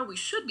 this is how we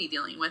should be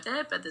dealing with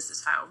it, but this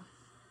is how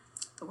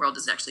the world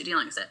is actually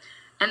dealing with it.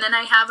 And then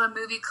I have a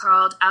movie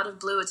called Out of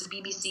Blue. It's a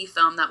BBC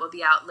film that will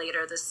be out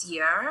later this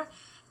year.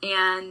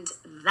 And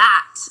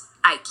that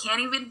I can't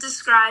even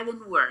describe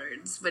in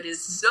words, but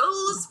is so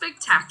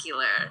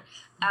spectacular.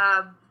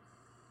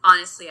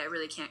 Honestly, I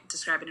really can't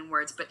describe it in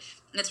words, but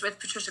it's with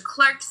Patricia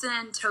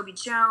Clarkson, Toby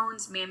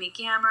Jones, Mamie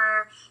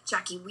Gammer,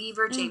 Jackie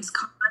Weaver, James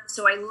Caan.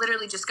 So I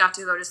literally just got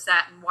to go to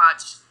set and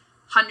watch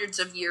hundreds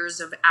of years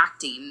of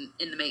acting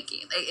in the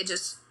making. It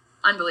just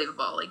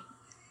unbelievable.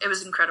 It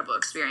was an incredible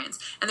experience.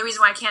 And the reason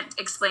why I can't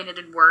explain it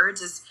in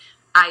words is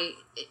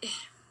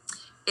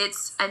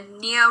it's a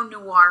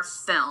neo-noir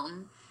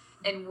film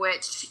in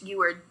which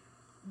you are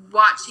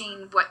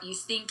watching what you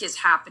think is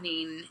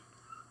happening,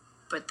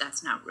 but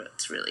that's not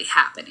what's really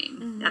happening.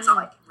 Mm-hmm. That's all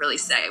I can really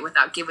say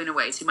without giving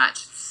away too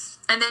much.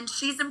 And then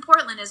She's in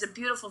Portland is a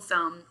beautiful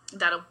film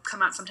that'll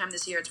come out sometime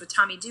this year. It's with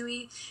Tommy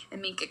Dewey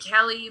and Minka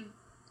Kelly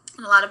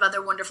and a lot of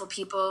other wonderful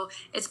people.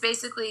 It's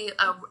basically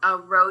a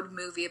road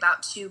movie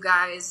about two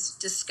guys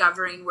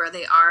discovering where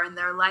they are in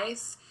their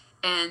life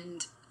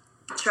and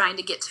trying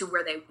to get to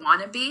where they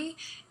want to be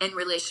in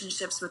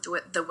relationships with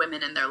the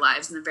women in their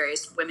lives and the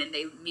various women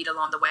they meet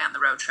along the way on the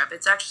road trip.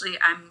 It's actually,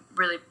 I'm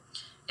really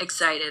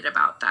excited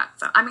about that.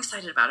 I'm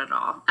excited about it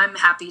all. I'm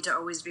happy to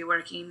always be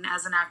working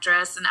as an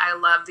actress, and I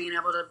love being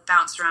able to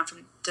bounce around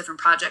from different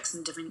projects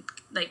and different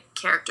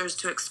characters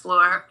to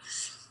explore.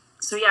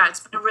 So yeah, it's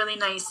been a really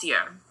nice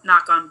year.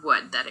 Knock on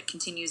wood that it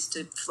continues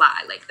to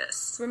fly like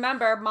this.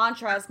 Remember,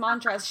 mantras.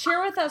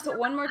 Share with us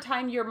one more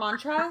time your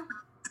mantra.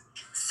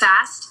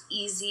 Fast,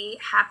 easy,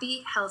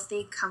 happy,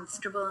 healthy,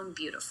 comfortable, and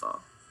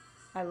beautiful.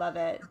 I love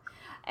it.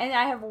 And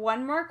I have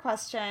one more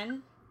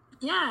question.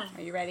 Yeah.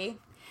 Are you ready?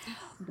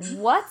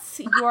 What's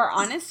your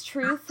honest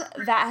truth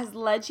that has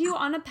led you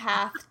on a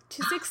path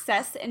to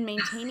success in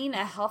maintaining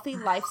a healthy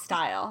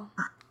lifestyle?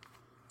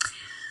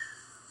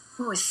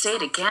 Oh, say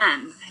it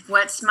again.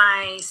 What's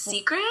my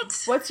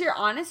secret? What's your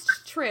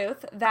honest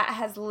truth that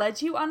has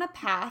led you on a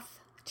path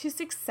to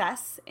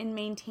success in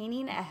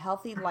maintaining a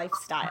healthy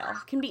lifestyle?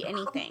 It can be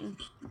anything.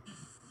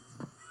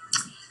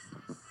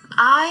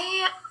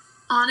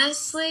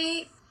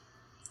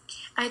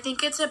 I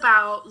think it's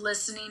about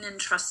listening and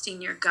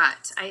trusting your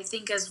gut. I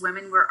think as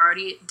women, we're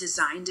already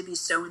designed to be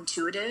so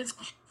intuitive.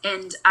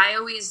 And I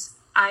always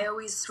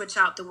switch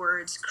out the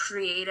words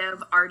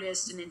creative,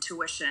 artist, and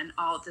intuition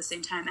all at the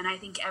same time. And I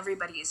think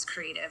everybody is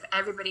creative.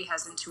 Everybody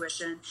has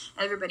intuition.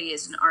 Everybody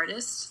is an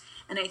artist.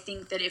 And I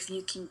think that if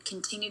you can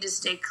continue to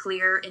stay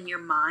clear in your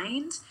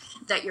mind,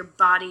 that your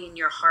body and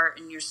your heart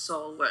and your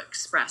soul will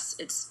express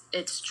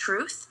its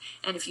truth.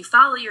 And if you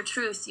follow your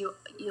truth,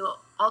 you'll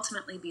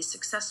ultimately be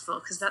successful,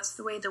 because that's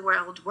the way the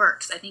world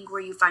works. I think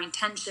where you find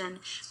tension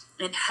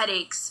and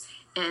headaches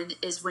and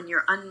is when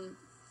you're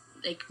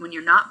when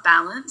you're not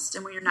balanced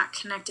and when you're not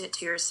connected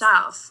to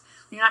yourself.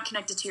 When you're not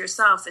connected to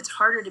yourself, it's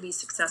harder to be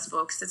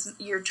successful, because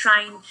you're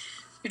trying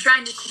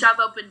to shove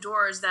open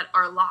doors that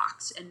are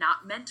locked and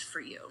not meant for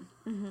you.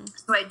 Mm-hmm.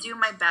 So I do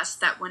my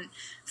best that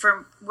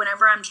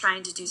whenever I'm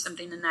trying to do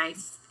something and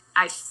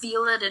I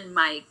feel it in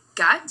my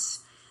gut,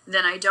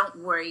 then I don't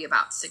worry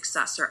about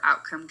success or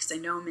outcome, because I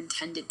know I'm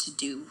intended to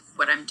do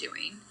what I'm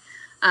doing.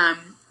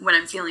 When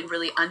I'm feeling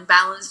really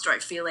unbalanced, or I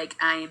feel like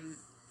I'm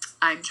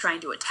trying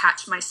to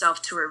attach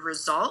myself to a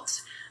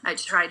result, I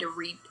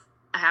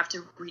have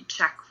to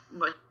recheck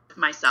with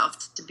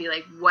myself to be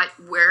like,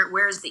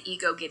 where is the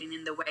ego getting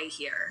in the way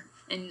here?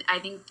 And I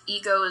think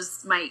ego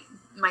is, my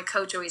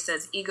coach always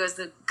says, ego is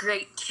the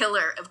great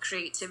killer of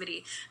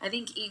creativity. I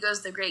think ego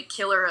is the great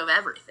killer of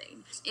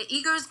everything.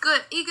 Ego is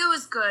good. Ego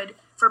is good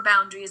for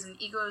boundaries,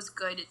 and ego is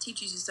good. It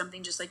teaches you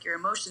something just like your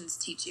emotions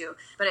teach you.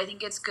 But I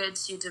think it's good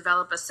to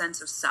develop a sense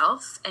of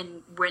self,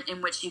 and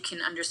in which you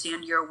can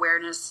understand your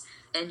awareness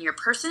and your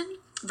person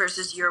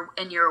versus your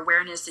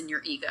awareness and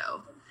your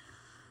ego.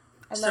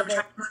 I love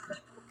it.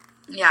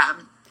 Yeah.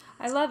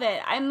 I love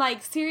it. I'm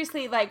like,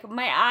 seriously, like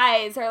my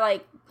eyes are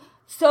like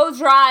so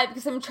dry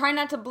because I'm trying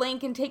not to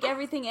blink and take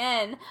everything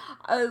in.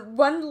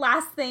 One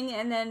last thing,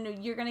 and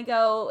then you're going to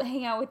go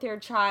hang out with your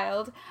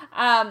child.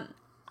 I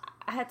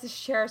had to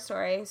share a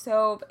story.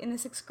 So in the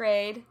 6th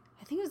grade,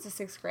 I think it was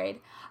the 6th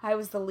grade, I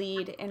was the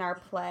lead in our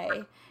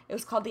play. It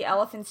was called The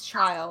Elephant's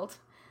Child.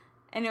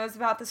 And it was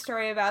about the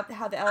story about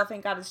how the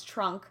elephant got his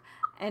trunk.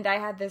 And I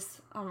had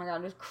this, oh my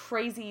God, this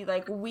crazy,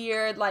 like,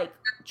 weird, like,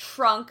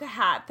 trunk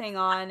hat thing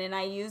on. And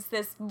I used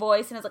this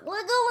voice, and I was like,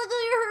 wiggle,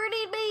 you're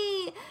hurting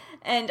me.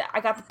 And I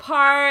got the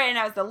part, and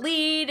I was the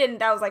lead, and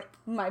that was, like,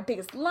 my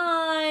biggest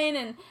line.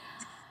 And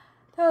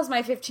that was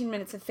my 15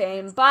 minutes of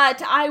fame.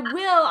 But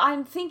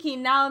I'm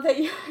thinking now that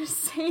you're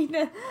saying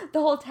the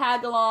whole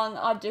tag-along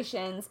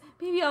auditions,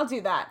 maybe I'll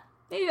do that.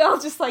 Maybe I'll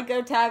just, like,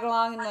 go tag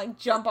along and, like,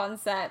 jump on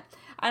set.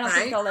 I don't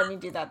think they'll let me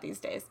do that these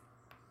days.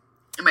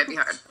 It might be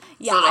hard.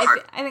 Yeah,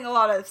 I think a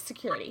lot of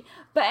security.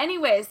 But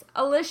anyways,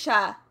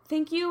 Alicia,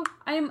 thank you.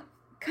 I'm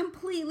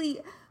completely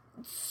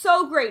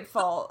so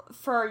grateful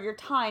for your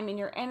time and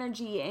your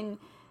energy and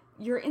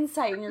your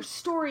insight and your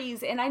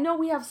stories. And I know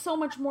we have so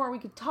much more we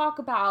could talk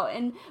about.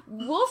 And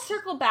we'll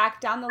circle back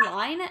down the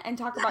line and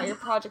talk about your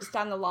projects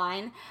down the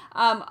line.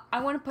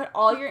 I want to put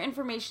all your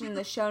information in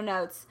the show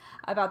notes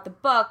about the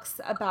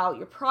books, about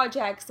your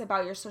projects,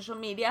 about your social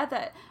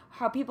media,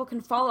 how people can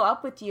follow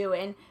up with you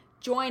and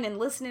join and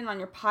listen in on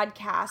your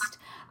podcast.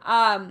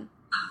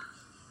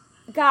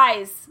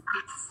 Guys,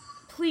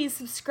 please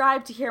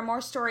subscribe to hear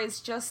more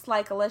stories just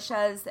like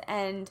Alicia's,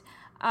 and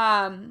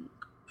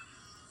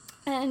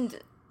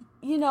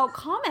you know,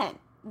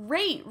 comment,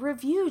 rate,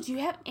 review. Do you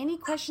have any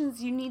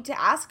questions you need to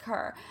ask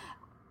her?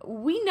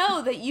 We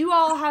know that you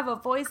all have a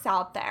voice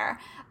out there,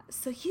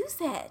 so use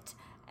it.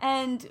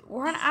 And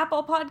we're on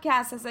Apple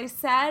Podcasts, as I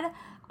said,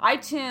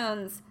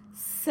 iTunes,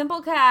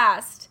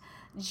 Simplecast.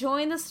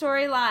 Join the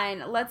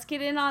storyline. Let's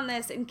get in on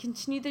this and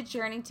continue the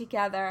journey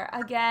together.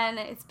 Again,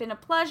 it's been a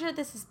pleasure.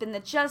 This has been the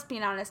Just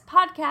Being Honest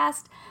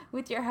podcast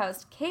with your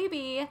host,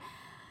 KB.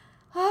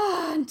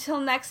 Until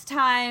next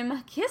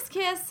time, kiss,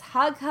 kiss,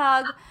 hug,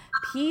 hug,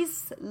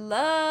 peace,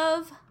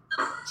 love.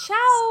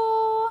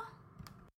 Ciao.